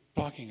the faith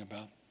we're talking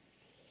about.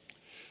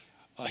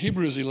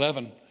 Hebrews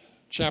 11,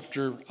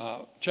 chapter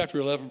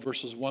 11,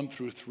 verses 1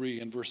 through 3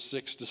 and verse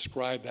 6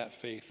 describe that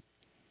faith.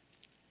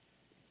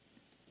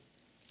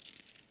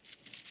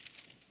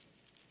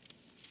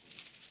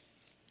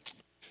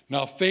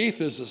 Now,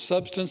 faith is the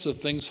substance of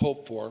things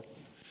hoped for,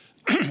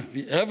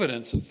 the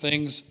evidence of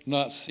things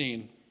not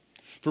seen.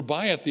 For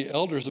by it the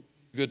elders have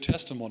good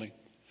testimony.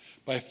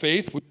 By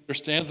faith we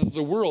understand that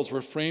the worlds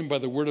were framed by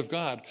the word of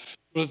God,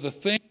 so that the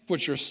things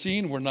which are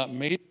seen were not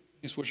made of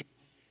things which are.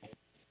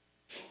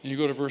 And you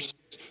go to verse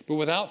 6. But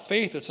without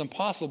faith it's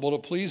impossible to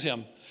please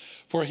him.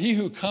 For he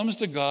who comes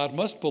to God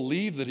must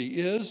believe that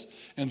he is,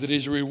 and that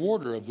he's a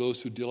rewarder of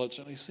those who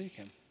diligently seek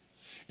him.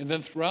 And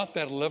then throughout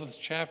that 11th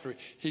chapter,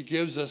 he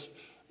gives us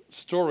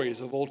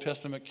stories of Old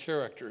Testament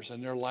characters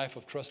and their life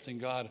of trusting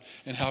God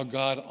and how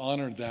God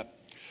honored that.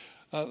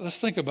 Let's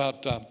think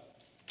about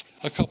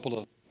a couple of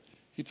them.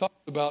 He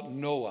talked about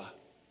Noah.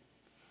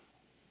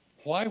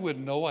 Why would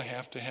Noah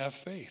have to have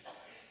faith?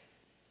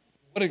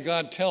 What did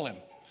God tell him?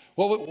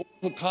 What was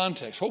the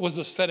context? What was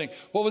the setting?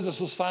 What was the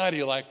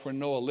society like where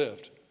Noah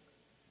lived?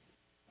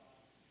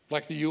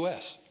 Like the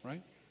U.S.,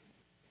 right?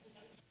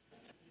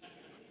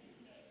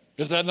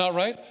 Is that not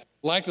right?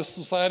 Like the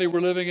society we're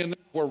living in,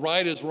 where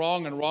right is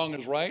wrong and wrong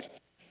is right?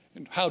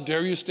 And how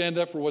dare you stand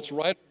up for what's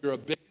right? You're a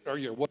bigot or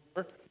you're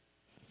whatever.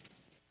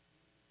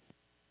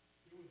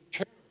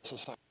 Terrible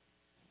society.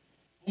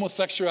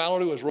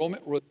 Homosexuality was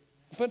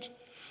rampant.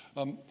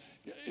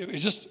 It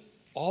was just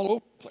all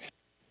over the place.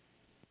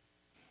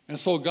 And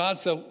so God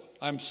said,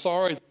 I'm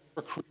sorry that you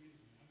were created.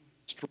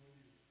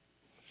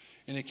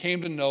 And he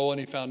came to Noah and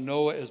he found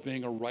Noah as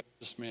being a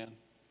righteous man.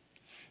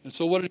 And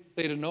so what did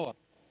he say to Noah?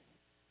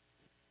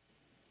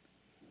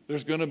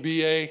 There's going to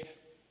be a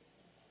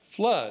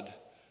flood,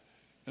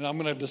 and I'm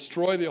going to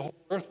destroy the whole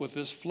earth with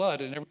this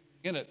flood and everything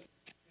in it.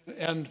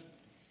 And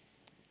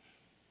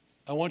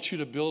I want you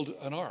to build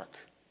an ark.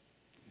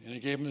 And he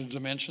gave him the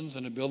dimensions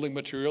and the building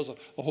materials,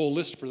 a whole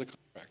list for the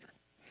contractor.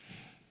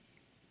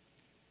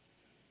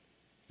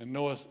 And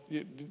Noah,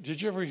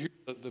 did you ever hear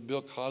the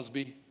Bill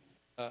Cosby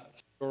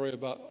story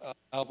about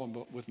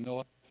album with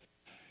Noah?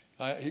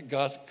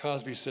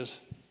 Cosby says,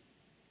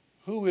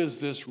 who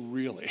is this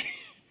really?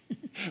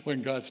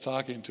 When God's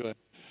talking to him.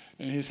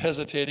 And he's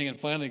hesitating, and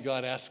finally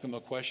God asks him a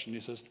question. He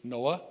says,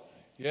 Noah,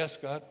 yes,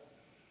 God,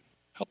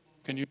 how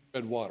long can you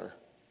tread water?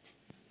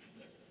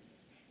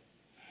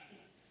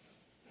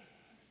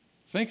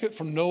 Think it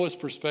from Noah's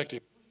perspective.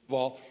 First of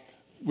all,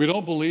 we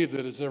don't believe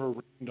that it's ever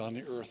rained on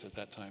the earth at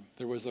that time.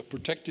 There was a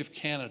protective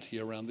canopy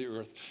around the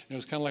earth, and it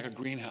was kind of like a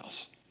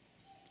greenhouse.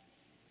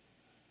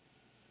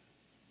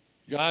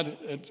 God,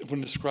 when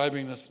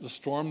describing the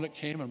storm that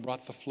came and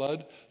brought the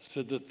flood,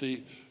 said that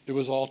it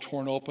was all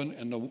torn open,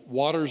 and the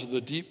waters of the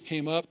deep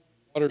came up,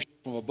 waters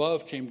from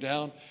above came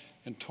down,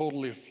 and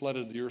totally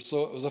flooded the earth.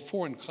 So it was a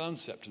foreign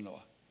concept to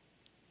Noah.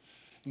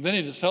 And then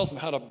he just tells him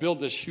how to build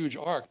this huge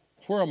ark.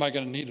 Where am I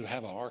going to need to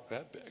have an ark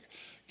that big?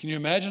 Can you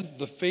imagine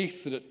the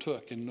faith that it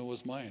took in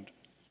Noah's mind?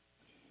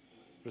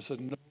 It said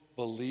Noah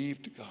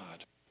believed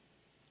God,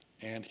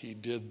 and he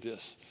did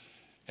this,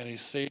 and he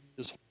saved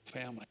his whole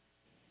family.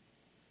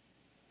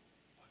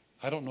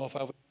 I don't know if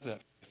I would have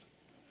that faith.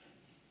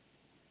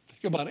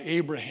 Think about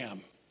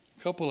Abraham.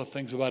 A couple of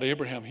things about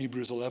Abraham,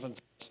 Hebrews 11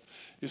 says.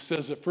 It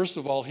says that, first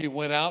of all, he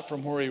went out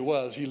from where he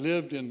was. He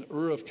lived in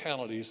Ur of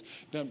Chaldees,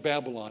 that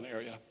Babylon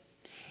area.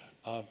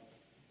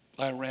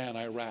 Iran,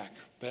 Iraq,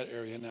 that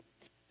area now.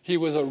 He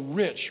was a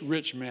rich,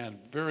 rich man,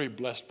 very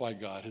blessed by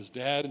God. His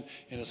dad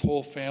and his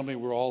whole family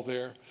were all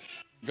there.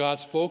 God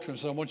spoke to him and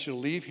said, I want you to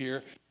leave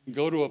here and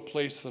go to a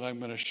place that I'm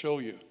going to show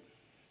you.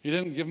 He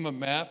didn't give him a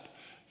map.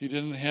 He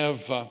didn't have,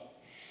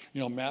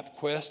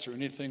 MapQuest or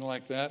anything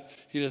like that.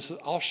 He just said,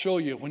 I'll show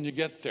you when you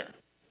get there.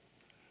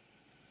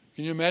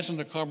 Can you imagine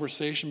the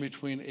conversation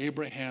between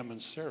Abraham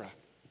and Sarah?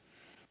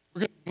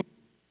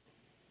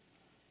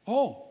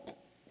 Oh,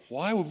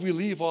 why would we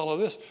leave all of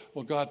this?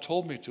 Well, God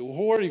told me to.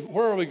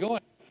 Where are we going?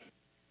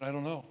 I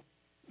don't know.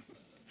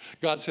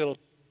 God said, when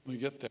we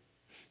get there.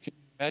 Can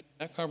you imagine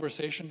that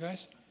conversation,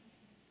 guys?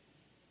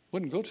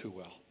 Wouldn't go too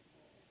well.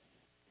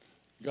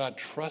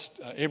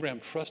 Abraham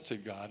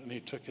trusted God, and he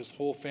took his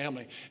whole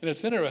family. And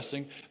it's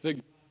interesting that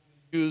God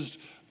used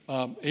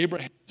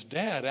Abraham's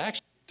dad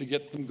actually to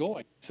get them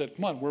going. He said,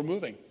 come on, we're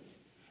moving.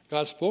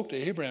 God spoke to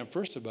Abraham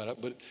first about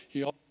it, but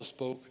he also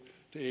spoke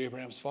to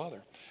Abraham's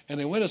father. And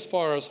they went as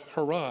far as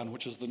Haran,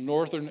 which is the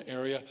northern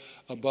area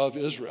above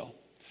Israel.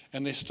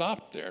 And they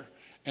stopped there.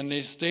 And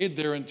they stayed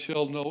there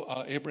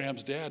until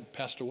Abraham's dad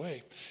passed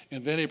away.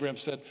 And then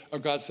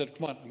God said,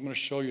 come on, I'm going to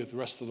show you the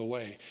rest of the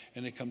way.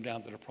 And they come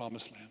down to the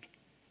promised land.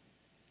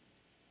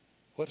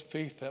 What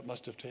faith that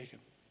must have taken.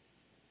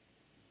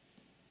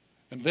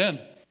 And then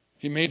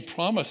he made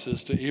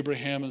promises to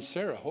Abraham and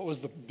Sarah. What was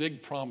the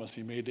big promise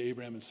he made to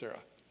Abraham and Sarah?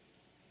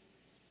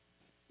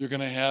 You're going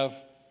to have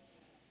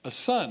a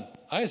son,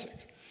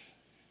 Isaac.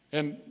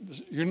 And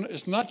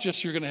it's not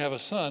just you're going to have a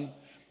son.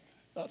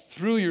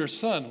 Through your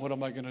son, what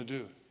am I going to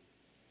do?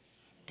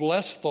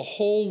 Bless the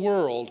whole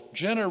world,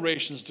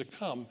 generations to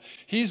come.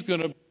 His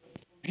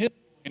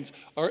loins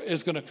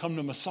is going to come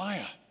the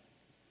Messiah,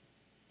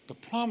 the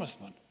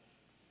promised one.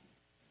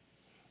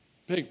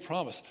 Big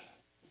promise.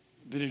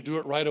 Did he do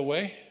it right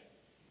away?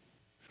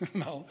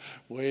 No.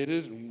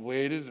 Waited and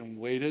waited and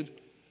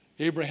waited.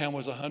 Abraham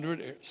was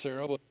 100.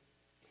 Sarah was,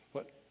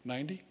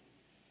 90?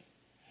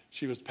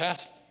 She was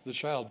past the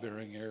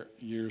childbearing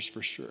years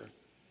for sure.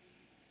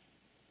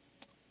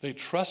 They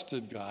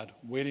trusted God,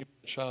 waiting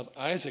for the child.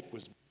 Isaac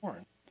was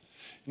born.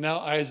 Now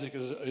Isaac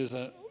is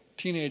a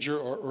teenager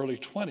or early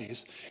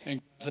 20s. And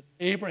God said,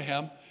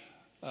 Abraham,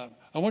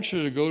 I want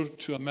you to go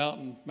to a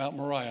mountain, Mount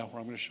Moriah, where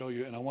I'm going to show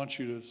you, and I want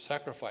you to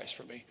sacrifice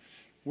for me.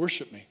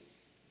 Worship me.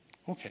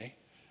 Okay.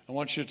 I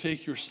want you to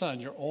take your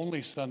son, your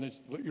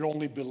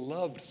only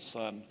beloved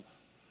son,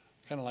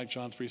 kind of like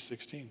John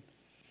 3:16.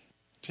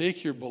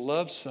 Take your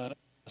beloved son,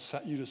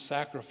 you to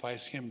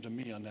sacrifice him to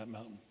me on that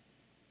mountain.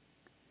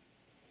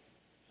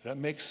 Does that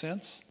make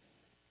sense?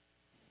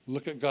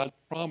 Look at God's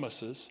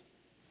promises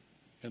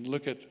and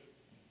look at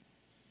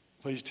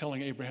what he's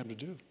telling Abraham to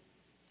do.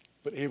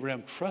 But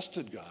Abraham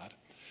trusted God.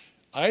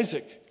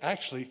 Isaac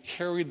actually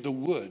carried the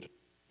wood,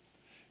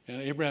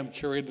 and Abraham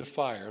carried the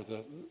fire,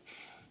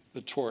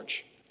 the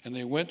torch. And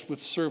they went with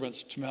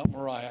servants to Mount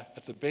Moriah.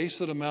 At the base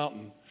of the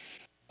mountain,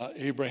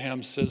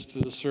 Abraham says to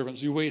the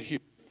servants, you wait here.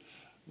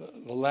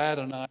 The lad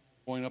and I are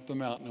going up the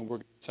mountain, and we're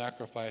going to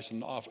sacrifice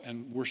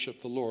and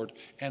worship the Lord,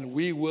 and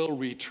we will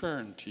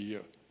return to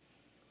you.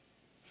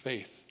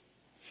 Faith.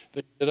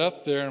 They get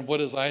up there, and what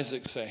does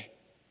Isaac say?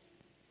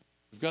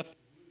 We've got the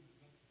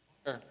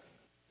fire.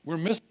 We're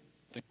missing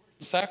something. Where's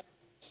the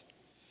sacrifice?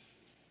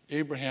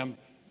 Abraham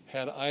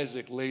had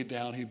Isaac laid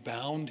down. He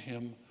bound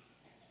him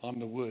on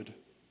the wood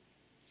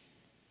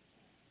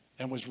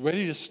and was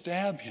ready to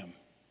stab him.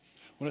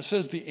 When it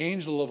says the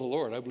angel of the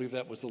Lord, I believe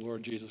that was the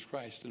Lord Jesus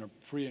Christ in a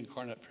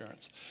pre-incarnate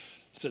appearance,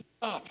 said,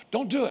 stop,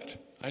 don't do it.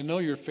 I know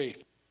your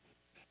faith.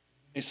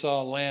 He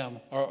saw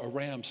a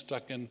ram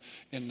stuck in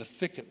the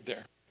thicket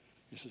there.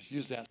 He says,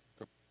 use that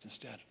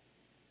instead.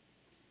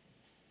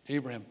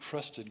 Abraham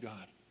trusted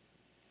God.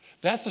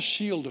 That's a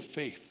shield of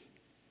faith.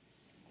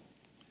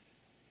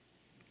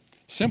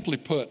 Simply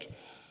put,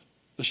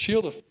 the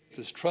shield of faith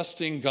is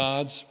trusting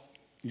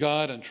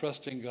God and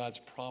trusting God's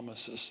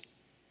promises.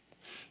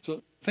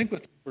 So think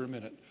with me for a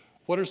minute.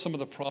 What are some of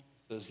the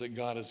promises that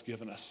God has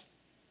given us?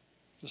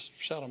 Just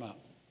shout them out.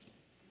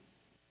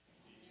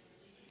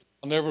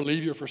 I'll never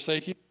leave you or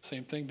forsake you.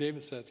 Same thing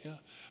David said. Yeah.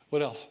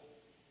 What else?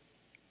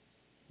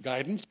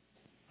 Guidance.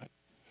 Right?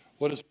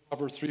 What does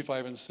Proverbs 3,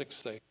 5, and 6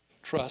 say?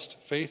 Trust,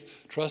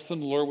 faith. Trust in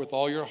the Lord with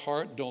all your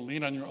heart. Don't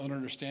lean on your own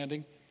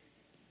understanding.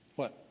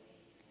 What?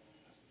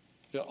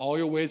 Yeah, all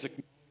your ways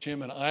acknowledge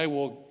him, and I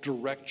will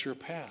direct your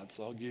paths.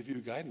 I'll give you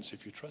guidance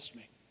if you trust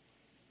me.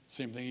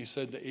 Same thing he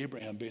said to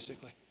Abraham,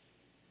 basically.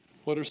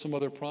 What are some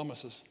other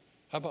promises?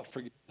 How about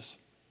forgiveness?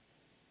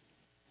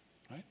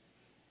 Right?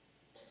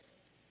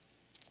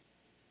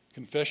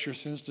 Confess your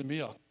sins to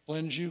me.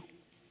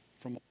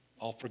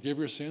 I'll forgive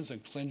your sins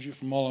and cleanse you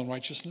from all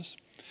unrighteousness.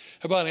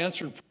 How about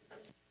answered prayer?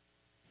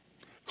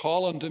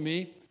 Call unto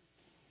me.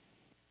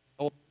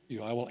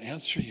 I will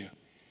answer you.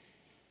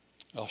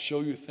 I'll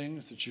show you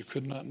things that you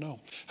could not know.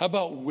 How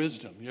about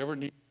wisdom? You ever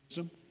need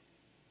wisdom?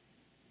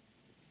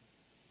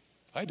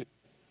 I do.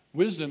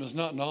 Wisdom is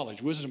not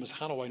knowledge. Wisdom is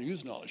how do I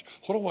use knowledge?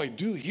 What do I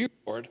do here,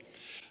 Lord?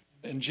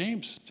 And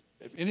James,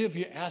 if any of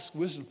you ask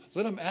wisdom,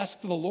 let him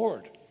ask the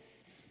Lord.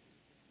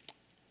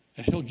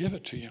 And he'll give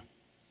it to you.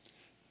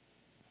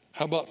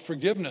 How about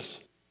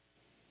forgiveness?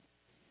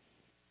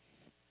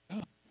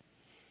 Yeah.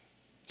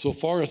 So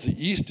far as the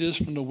east is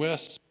from the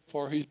west, so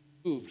far he's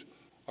removed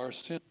our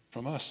sin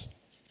from us.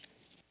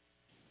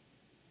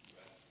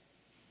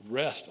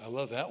 Rest. I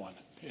love that one.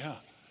 Yeah.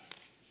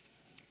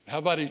 How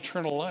about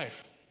eternal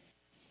life?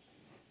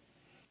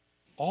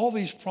 All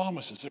these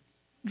promises, there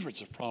are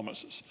hundreds of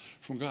promises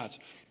from God.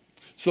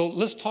 So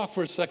let's talk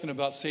for a second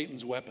about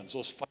Satan's weapons,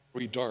 those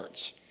fiery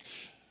darts,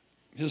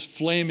 his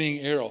flaming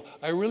arrow.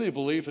 I really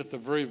believe that the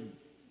very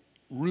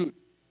root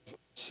of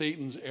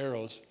Satan's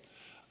arrows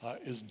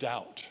is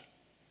doubt.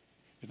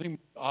 You think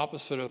the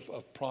opposite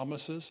of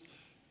promises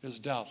is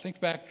doubt. Think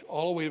back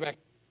all the way back to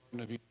the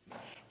Garden of Eden.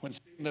 When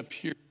Satan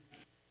appeared,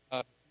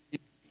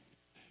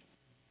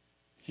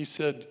 he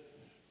said,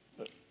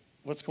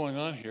 what's going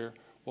on here?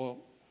 Well,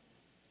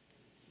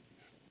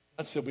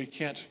 God said we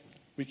can't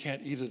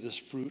eat of this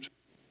fruit.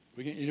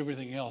 We can eat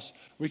everything else.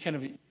 We can't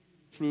even eat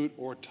fruit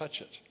or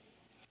touch it.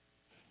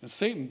 And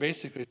Satan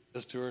basically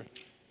says to her,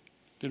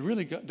 did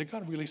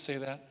God really say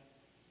that?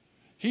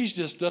 He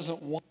just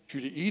doesn't want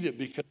you to eat it,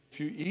 because if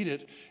you eat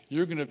it,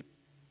 you're going to be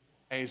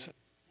wise,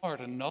 smart,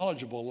 and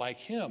knowledgeable like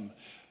him,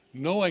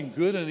 knowing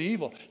good and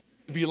evil.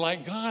 You'll be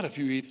like God if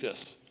you eat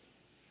this.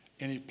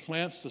 And he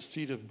plants the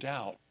seed of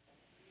doubt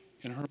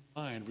in her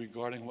mind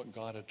regarding what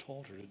God had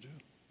told her to do.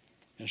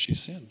 And she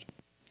sinned.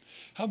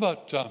 How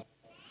about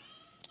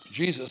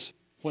Jesus,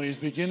 when he's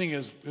beginning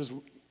his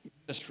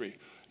ministry,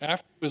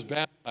 after he was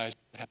baptized,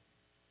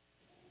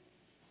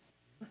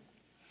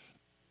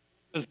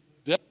 the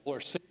devil or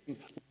Satan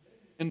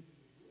in the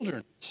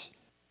wilderness,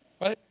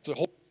 right? The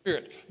Holy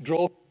Spirit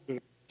drove him.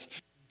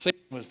 Satan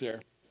was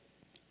there,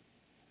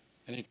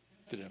 and he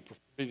tempted him for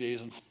 40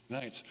 days and 40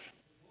 nights.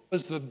 What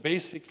was the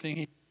basic thing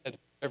he said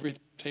every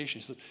temptation?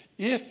 He said,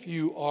 if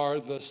you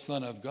are the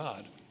Son of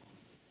God,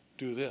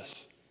 do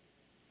this.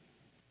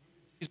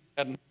 He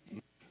hadn't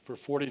eaten for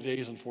 40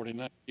 days and 40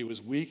 nights. He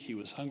was weak, he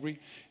was hungry,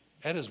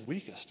 at his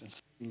weakest. And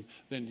Satan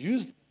then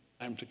used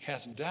the time to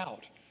cast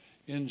doubt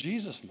in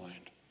Jesus'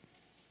 mind.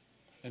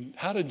 And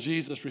how did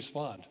Jesus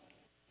respond?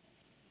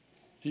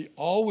 He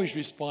always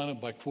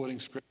responded by quoting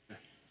Scripture.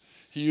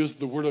 He used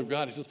the Word of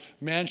God. He says,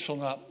 man shall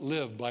not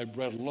live by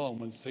bread alone,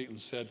 when Satan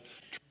said,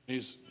 turn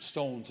these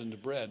stones into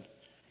bread.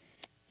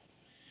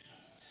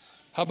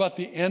 How about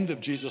the end of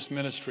Jesus'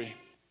 ministry?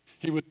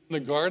 He was in the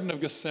Garden of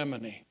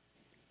Gethsemane.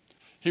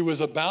 He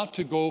was about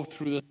to go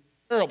through this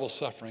terrible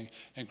suffering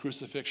and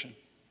crucifixion.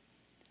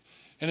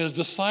 And his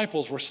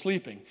disciples were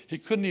sleeping. He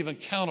couldn't even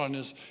count on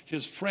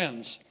his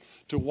friends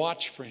to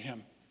watch for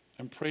him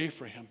and pray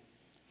for him.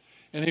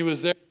 And he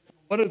was there.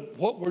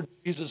 What were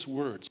Jesus'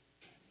 words?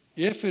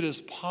 If it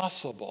is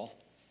possible,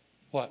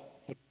 what?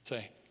 What did he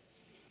say?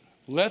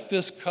 Let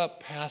this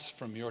cup pass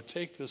from me, or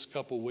take this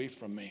cup away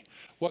from me.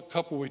 What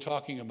cup are we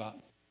talking about?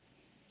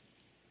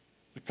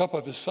 The cup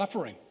of his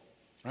suffering,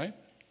 right?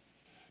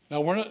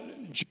 Now,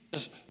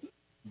 Jesus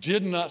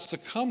did not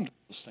succumb to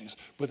those things,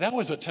 but that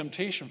was a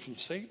temptation from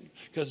Satan,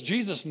 because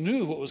Jesus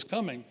knew what was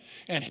coming,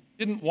 and he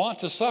didn't want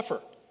to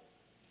suffer.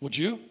 Would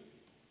you?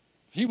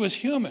 He was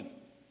human,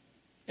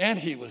 and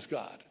he was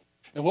God.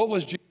 And what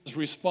was Jesus'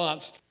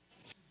 response?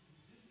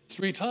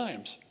 3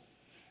 times.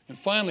 And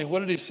finally, what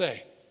did he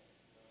say?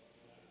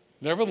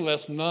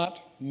 Nevertheless,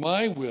 not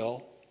my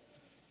will,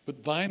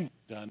 but thine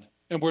be done.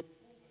 And where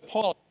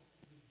Paul,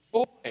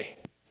 joy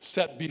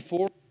set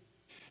before him,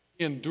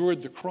 he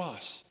endured the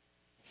cross.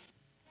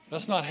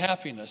 That's not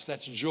happiness,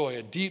 that's joy,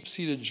 a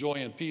deep-seated joy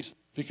and peace,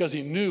 because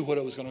he knew what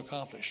it was going to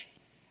accomplish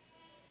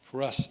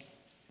for us.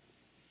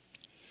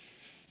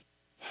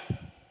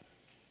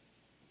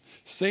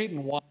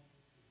 Satan wants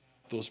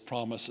those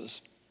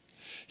promises.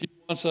 He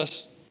wants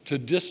us to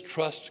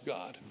distrust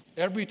God.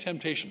 Every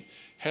temptation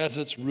has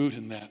its root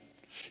in that.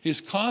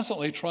 He's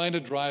constantly trying to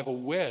drive a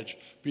wedge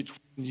between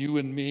you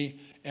and me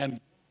and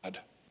God.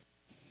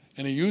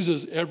 And he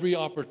uses every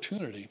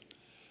opportunity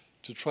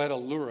to try to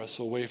lure us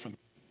away from him.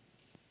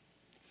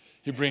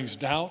 He brings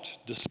doubt,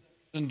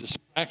 deception,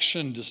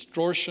 distraction,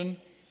 distortion.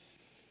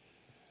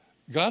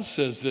 God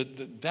says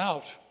that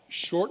doubt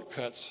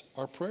shortcuts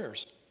our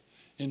prayers.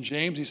 In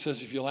James, he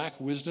says, if you lack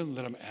wisdom,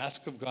 let him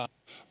ask of God.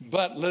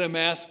 But let him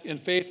ask in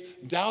faith,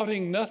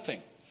 doubting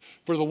nothing.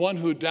 For the one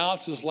who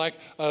doubts is like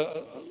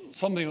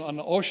something on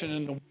the ocean,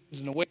 and the winds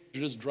and the waves are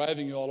just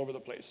driving you all over the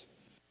place.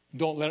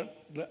 Don't let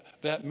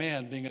that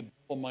man, being a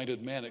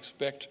double-minded man,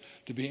 expect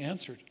to be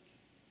answered.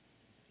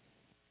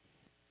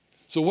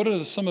 So what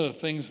are some of the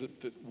things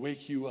that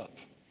wake you up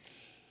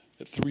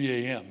at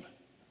 3 a.m.?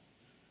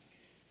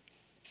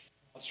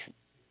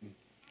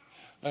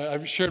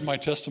 I've shared my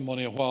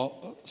testimony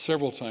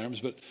several times,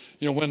 but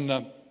when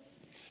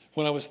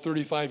I was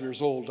 35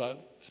 years old,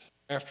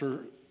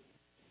 after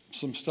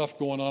some stuff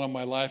going on in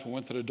my life, I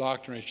went to the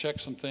doctor and I checked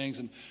some things,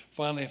 and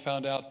finally I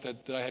found out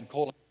that I had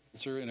colon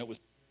cancer, and it was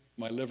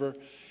my liver.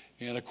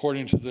 And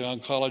according to the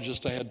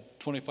oncologist, I had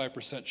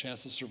 25%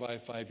 chance to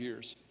survive 5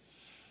 years.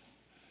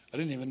 I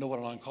didn't even know what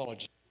an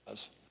oncologist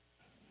was.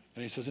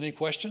 And he says, any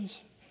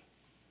questions?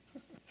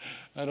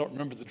 I don't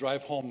remember the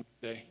drive home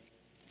that day.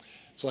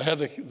 So I had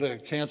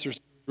the cancer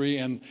surgery,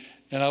 and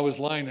I was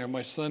lying there.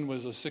 My son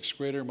was a 6th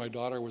grader. My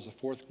daughter was a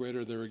 4th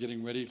grader. They were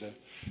getting ready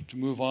to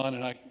move on,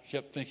 and I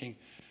kept thinking,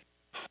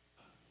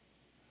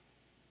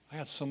 I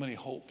had so many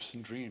hopes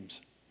and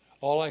dreams.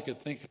 All I could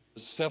think of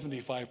was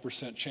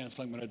 75% chance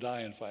I'm going to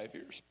die in 5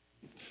 years.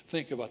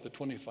 Think about the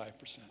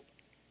 25%.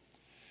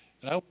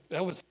 And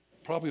that was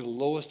probably the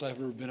lowest I've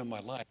ever been in my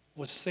life. It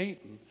was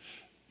Satan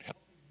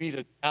helping me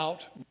to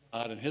doubt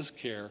God and his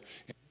care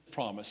and his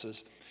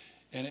promises,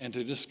 and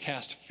to just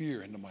cast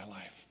fear into my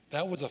life.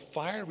 That was a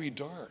fiery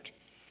dart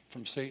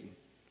from Satan.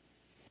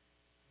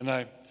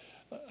 And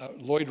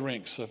Lloyd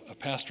Rinks, a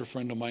pastor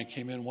friend of mine,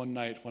 came in one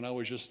night when I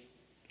was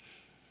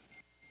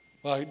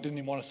I didn't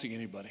even want to see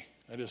anybody.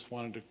 I just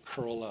wanted to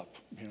curl up,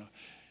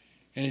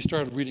 And he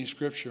started reading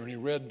scripture, and he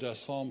read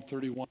Psalm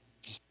 31,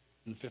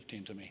 and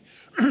 15 to me.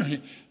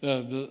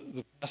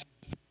 The passage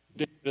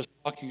David is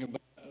talking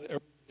about,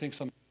 everybody thinks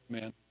I'm a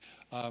man.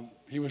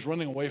 He was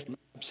running away from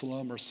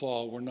Absalom or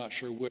Saul, we're not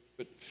sure which,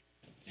 but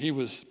he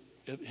was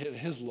at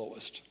his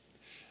lowest.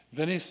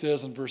 Then he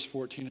says in verse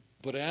 14,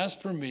 but as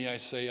for me, I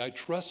say, I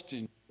trust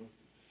in you.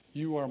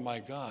 You are my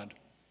God.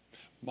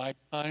 My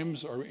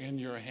times are in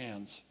your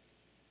hands.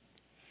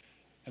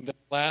 And that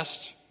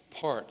last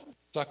part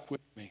stuck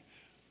with me.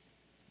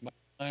 My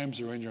times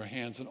are in your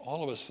hands. And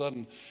all of a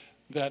sudden,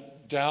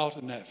 that doubt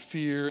and that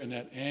fear and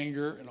that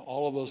anger and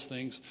all of those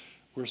things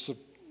were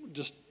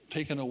just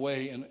taken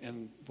away,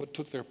 and what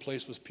took their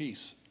place was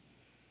peace.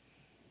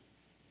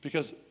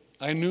 Because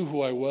I knew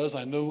who I was.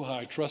 I knew how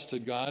I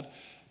trusted God.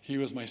 He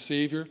was my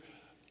Savior.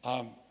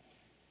 And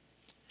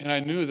I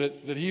knew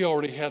that he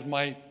already had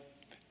my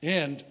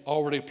end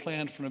already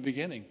planned from the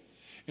beginning.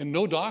 And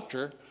no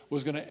doctor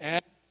was going to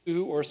add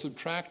to or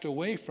subtract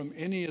away from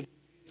any of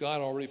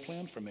God already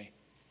planned for me.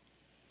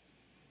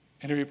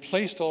 And he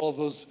replaced all of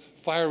those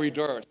fiery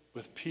darts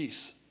with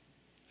peace.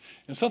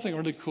 And something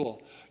really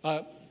cool.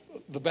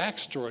 The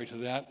backstory to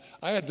that,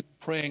 I had been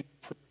praying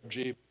the prayer of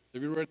Jabez.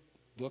 Have you read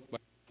the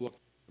book,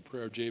 The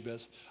Prayer of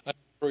Jabez? I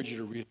encourage you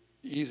to read it.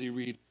 Easy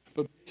read.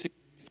 But basically,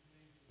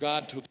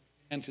 God to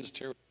expand his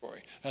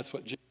territory. That's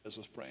what Jabez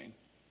was praying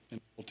in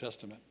the Old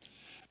Testament.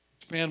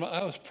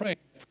 I was praying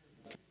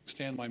to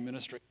extend my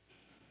ministry.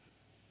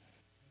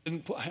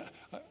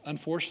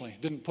 Unfortunately,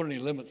 didn't put any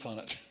limits on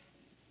it.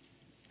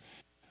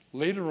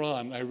 Later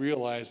on, I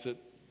realized that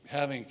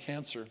having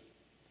cancer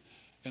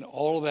and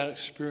all of that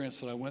experience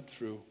that I went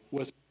through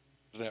was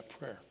that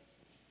prayer.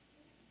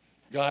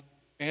 God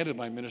expanded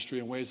my ministry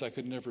in ways I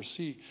could never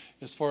see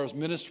as far as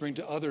ministering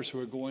to others who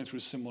are going through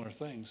similar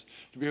things.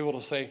 To be able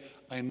to say,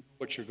 I know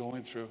what you're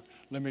going through.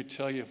 Let me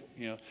tell you,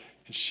 and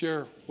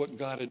share what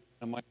God had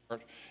done in my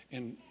heart.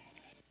 And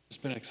it's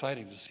been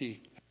exciting to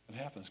see what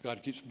happens.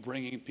 God keeps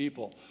bringing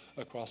people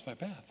across my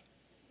path.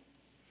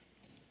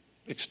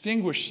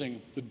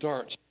 Extinguishing the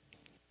darts,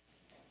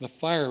 the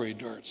fiery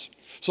darts.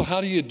 So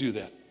how do you do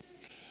that?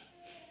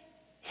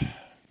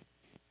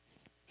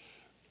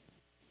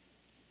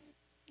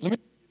 Let me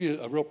give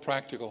you a real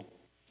practical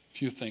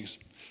few things.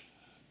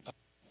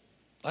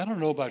 I don't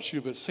know about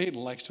you, but Satan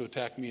likes to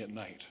attack me at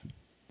night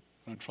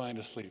when I'm trying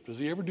to sleep. Does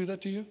he ever do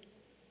that to you?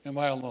 Am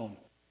I alone?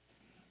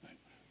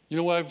 You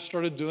know what I've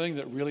started doing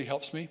that really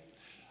helps me?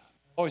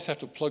 I always have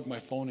to plug my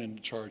phone in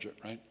to charge it,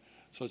 right?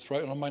 So it's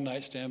right on my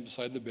nightstand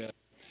beside the bed.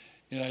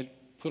 And I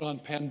put on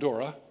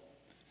Pandora,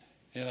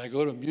 and I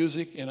go to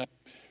music, and I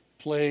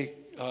play,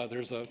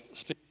 there's a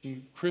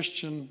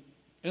station,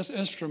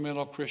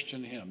 instrumental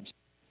Christian hymns.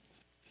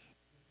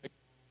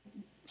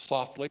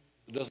 Softly,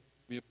 it doesn't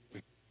give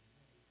me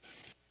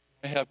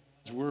I have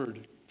God's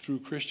word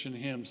through Christian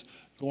hymns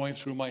going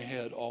through my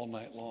head all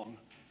night long.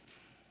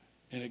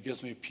 And it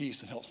gives me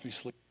peace and helps me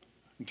sleep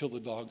until the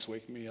dogs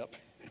wake me up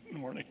in the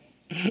morning.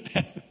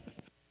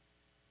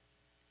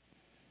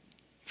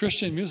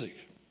 Christian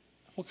music.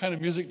 What kind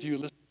of music do you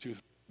listen to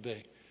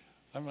today?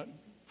 I'm not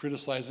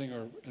criticizing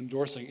or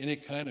endorsing any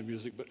kind of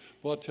music, but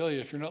I'll tell you,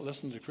 if you're not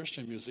listening to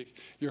Christian music,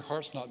 your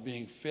heart's not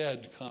being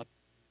fed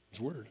God's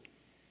word.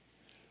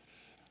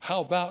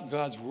 How about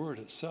God's word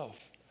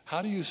itself?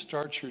 How do you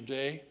start your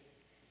day?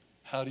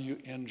 How do you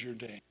end your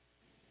day?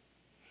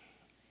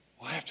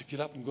 Well, I have to get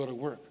up and go to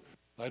work.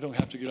 I don't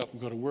have to get up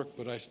and go to work,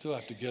 but I still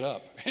have to get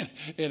up.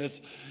 And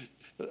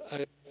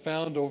I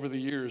found over the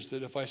years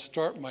that if I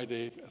start my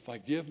day, if I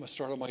give my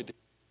start of my day,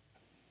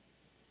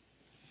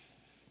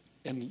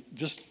 and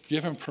just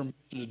give him permission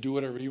to do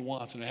whatever he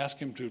wants and ask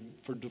him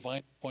for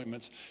divine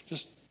appointments,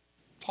 just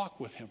talk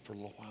with him for a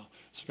little while.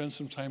 Spend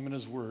some time in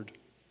his word.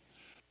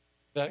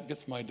 That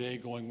gets my day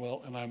going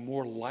well, and I'm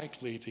more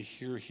likely to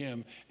hear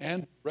him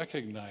and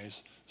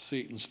recognize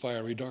Satan's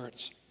fiery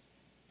darts.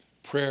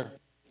 Prayer.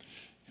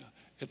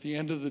 At the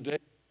end of the day,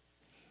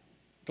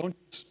 don't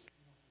just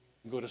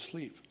go to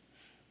sleep.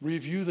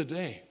 Review the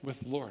day with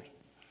the Lord.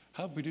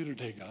 How did we do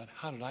today, God?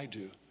 How did I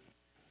do?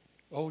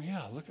 Oh,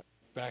 yeah, look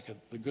back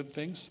at the good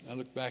things. I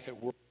look back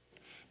at where I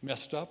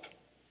messed up.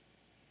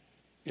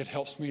 It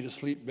helps me to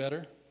sleep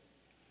better,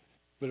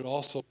 but it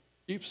also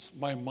keeps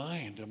my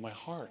mind and my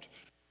heart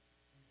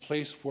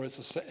place where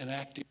it's an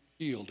active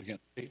shield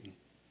against Satan.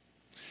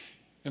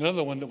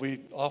 Another one that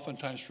we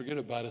oftentimes forget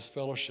about is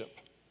fellowship.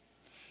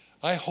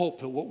 I hope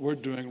that what we're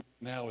doing right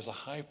now is a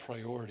high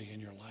priority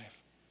in your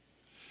life.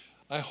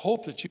 I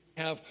hope that you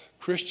have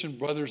Christian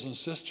brothers and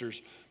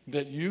sisters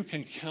that you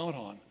can count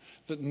on,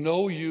 that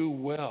know you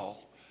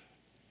well,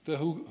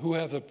 who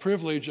have the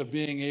privilege of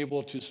being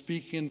able to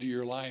speak into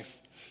your life,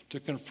 to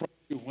confront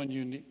you when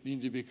you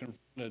need to be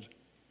confronted.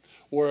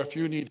 Or if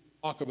you need to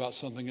talk about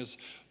something that's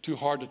too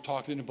hard to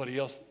talk to anybody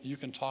else, you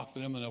can talk to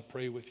them and they'll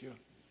pray with you.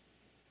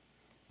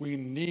 We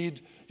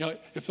need,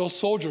 if those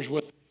soldiers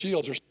with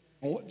shields are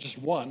just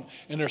one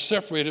and they're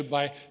separated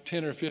by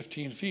 10 or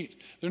 15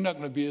 feet, they're not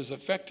going to be as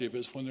effective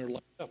as when they're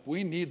lined up.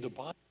 We need the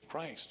body of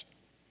Christ.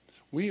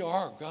 We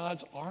are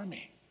God's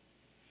army.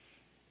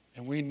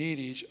 And we need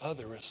each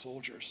other as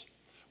soldiers.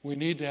 We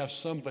need to have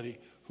somebody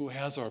who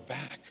has our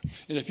back.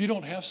 And if you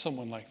don't have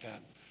someone like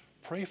that,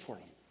 pray for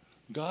them.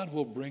 God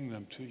will bring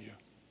them to you.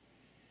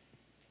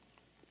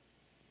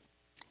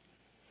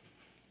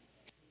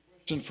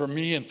 Question for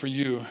me and for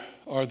you,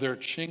 are there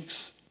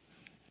chinks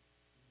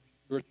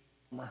in your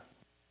armor?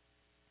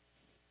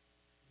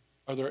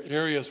 Are there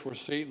areas where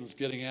Satan's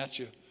getting at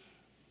you?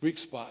 Weak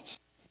spots,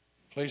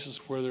 places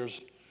where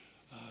there's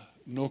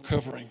no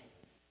covering.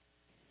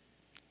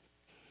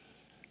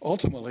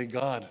 Ultimately,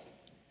 God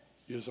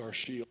is our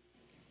shield.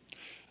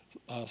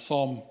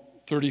 Psalm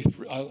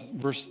 33,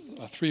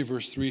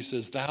 verse 3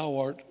 says, "Thou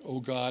art, O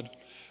God,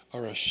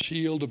 are a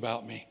shield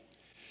about me.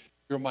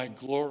 You're my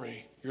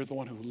glory. You're the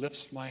one who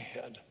lifts my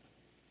head.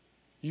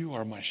 You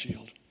are my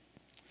shield."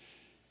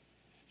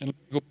 And let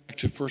me go back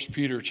to 1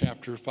 Peter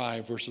chapter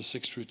 5, verses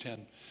 6 through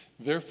 10.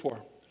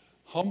 "Therefore,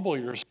 humble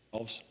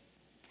yourselves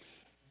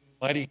in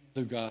the mighty hand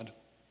of God,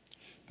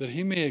 that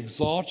he may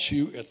exalt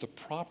you at the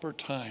proper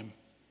time,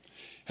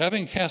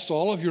 having cast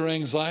all of your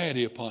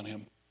anxiety upon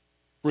him,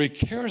 for he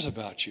cares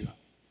about you.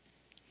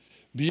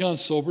 Be on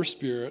sober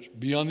spirit,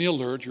 be on the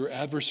alert. Your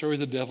adversary,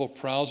 the devil,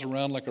 prowls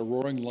around like a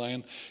roaring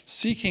lion,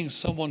 seeking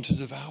someone to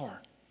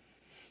devour.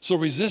 So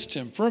resist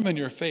him, firm in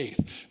your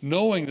faith,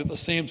 knowing that the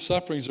same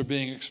sufferings are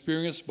being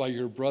experienced by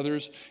your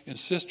brothers and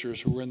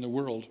sisters who are in the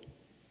world."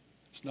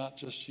 It's not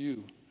just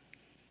you.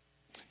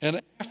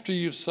 "And after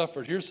you've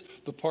suffered," here's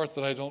the part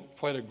that I don't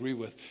quite agree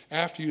with.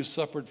 "After you've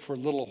suffered for a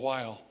little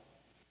while."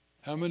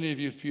 How many of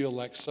you feel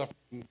like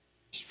suffering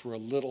just for a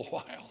little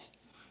while?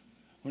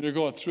 When you're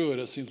going through it,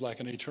 it seems like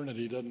an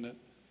eternity, doesn't it?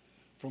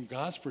 From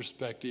God's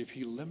perspective,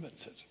 he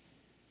limits it.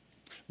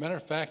 Matter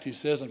of fact, he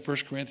says in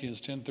 1 Corinthians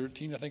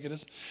 10:13, I think it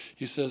is,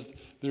 he says,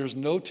 "There's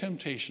no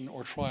temptation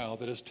or trial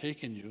that has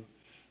taken you,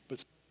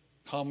 but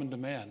common to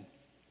man.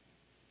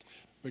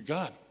 But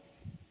God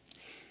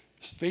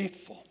is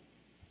faithful.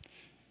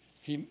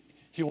 He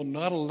will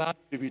not allow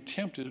you to be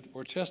tempted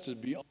or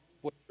tested beyond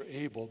what you're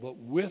able, but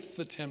with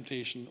the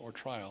temptation or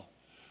trial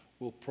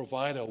will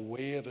provide a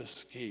way of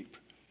escape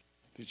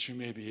that you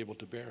may be able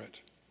to bear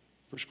it."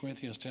 1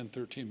 Corinthians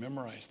 10:13,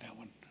 memorize that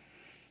one.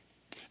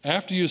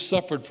 "After you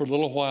suffered for a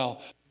little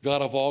while,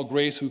 God of all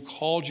grace, who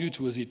called you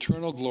to his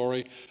eternal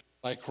glory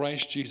by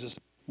Christ Jesus,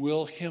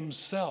 will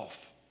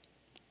himself,"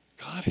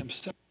 God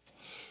himself,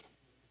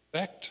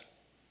 "perfect,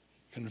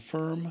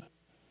 confirm,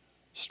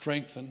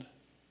 strengthen,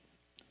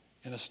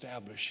 and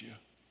establish you."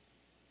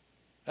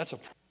 That's a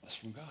promise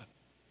from God.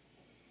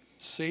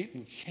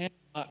 Satan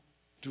cannot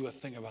do a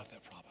thing about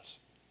that promise.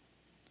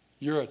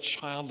 You're a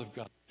child of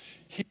God.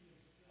 He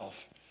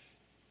himself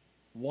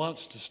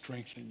wants to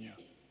strengthen you,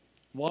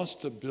 wants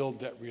to build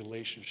that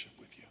relationship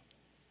with you.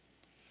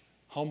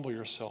 Humble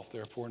yourself,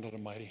 therefore, into the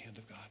mighty hand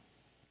of God.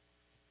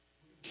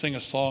 Sing a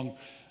song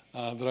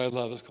that I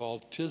love. It's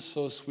called "'Tis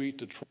So Sweet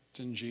to Trust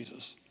in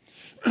Jesus."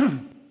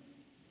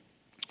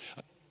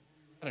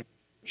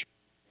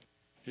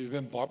 You've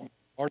been bombarded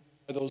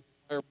by those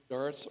fiery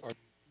darts, or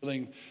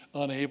feeling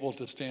unable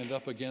to stand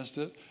up against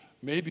it.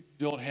 Maybe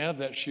you don't have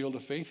that shield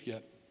of faith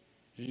yet,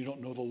 and you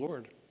don't know the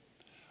Lord.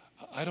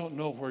 I don't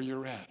know where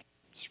you're at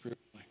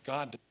spiritually.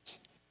 God does.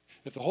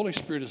 If the Holy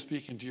Spirit is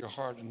speaking to your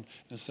heart and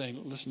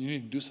saying, "Listen, you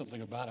need to do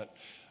something about it,"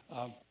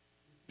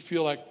 you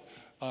feel like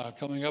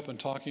coming up and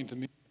talking to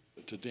me,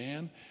 to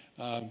Dan,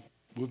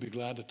 we'll be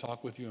glad to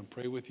talk with you and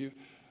pray with you.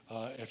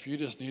 If you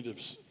just need to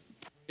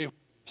pray,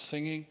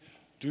 singing,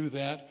 do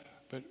that.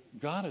 But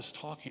God is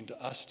talking to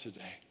us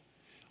today.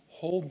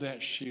 Hold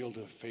that shield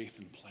of faith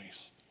in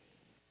place.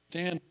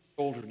 Stand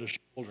shoulder to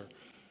shoulder.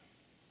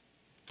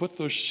 Put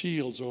those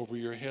shields over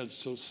your head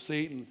so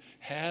Satan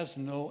has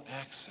no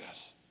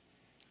access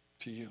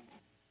to you.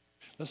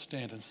 Let's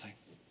stand and sing.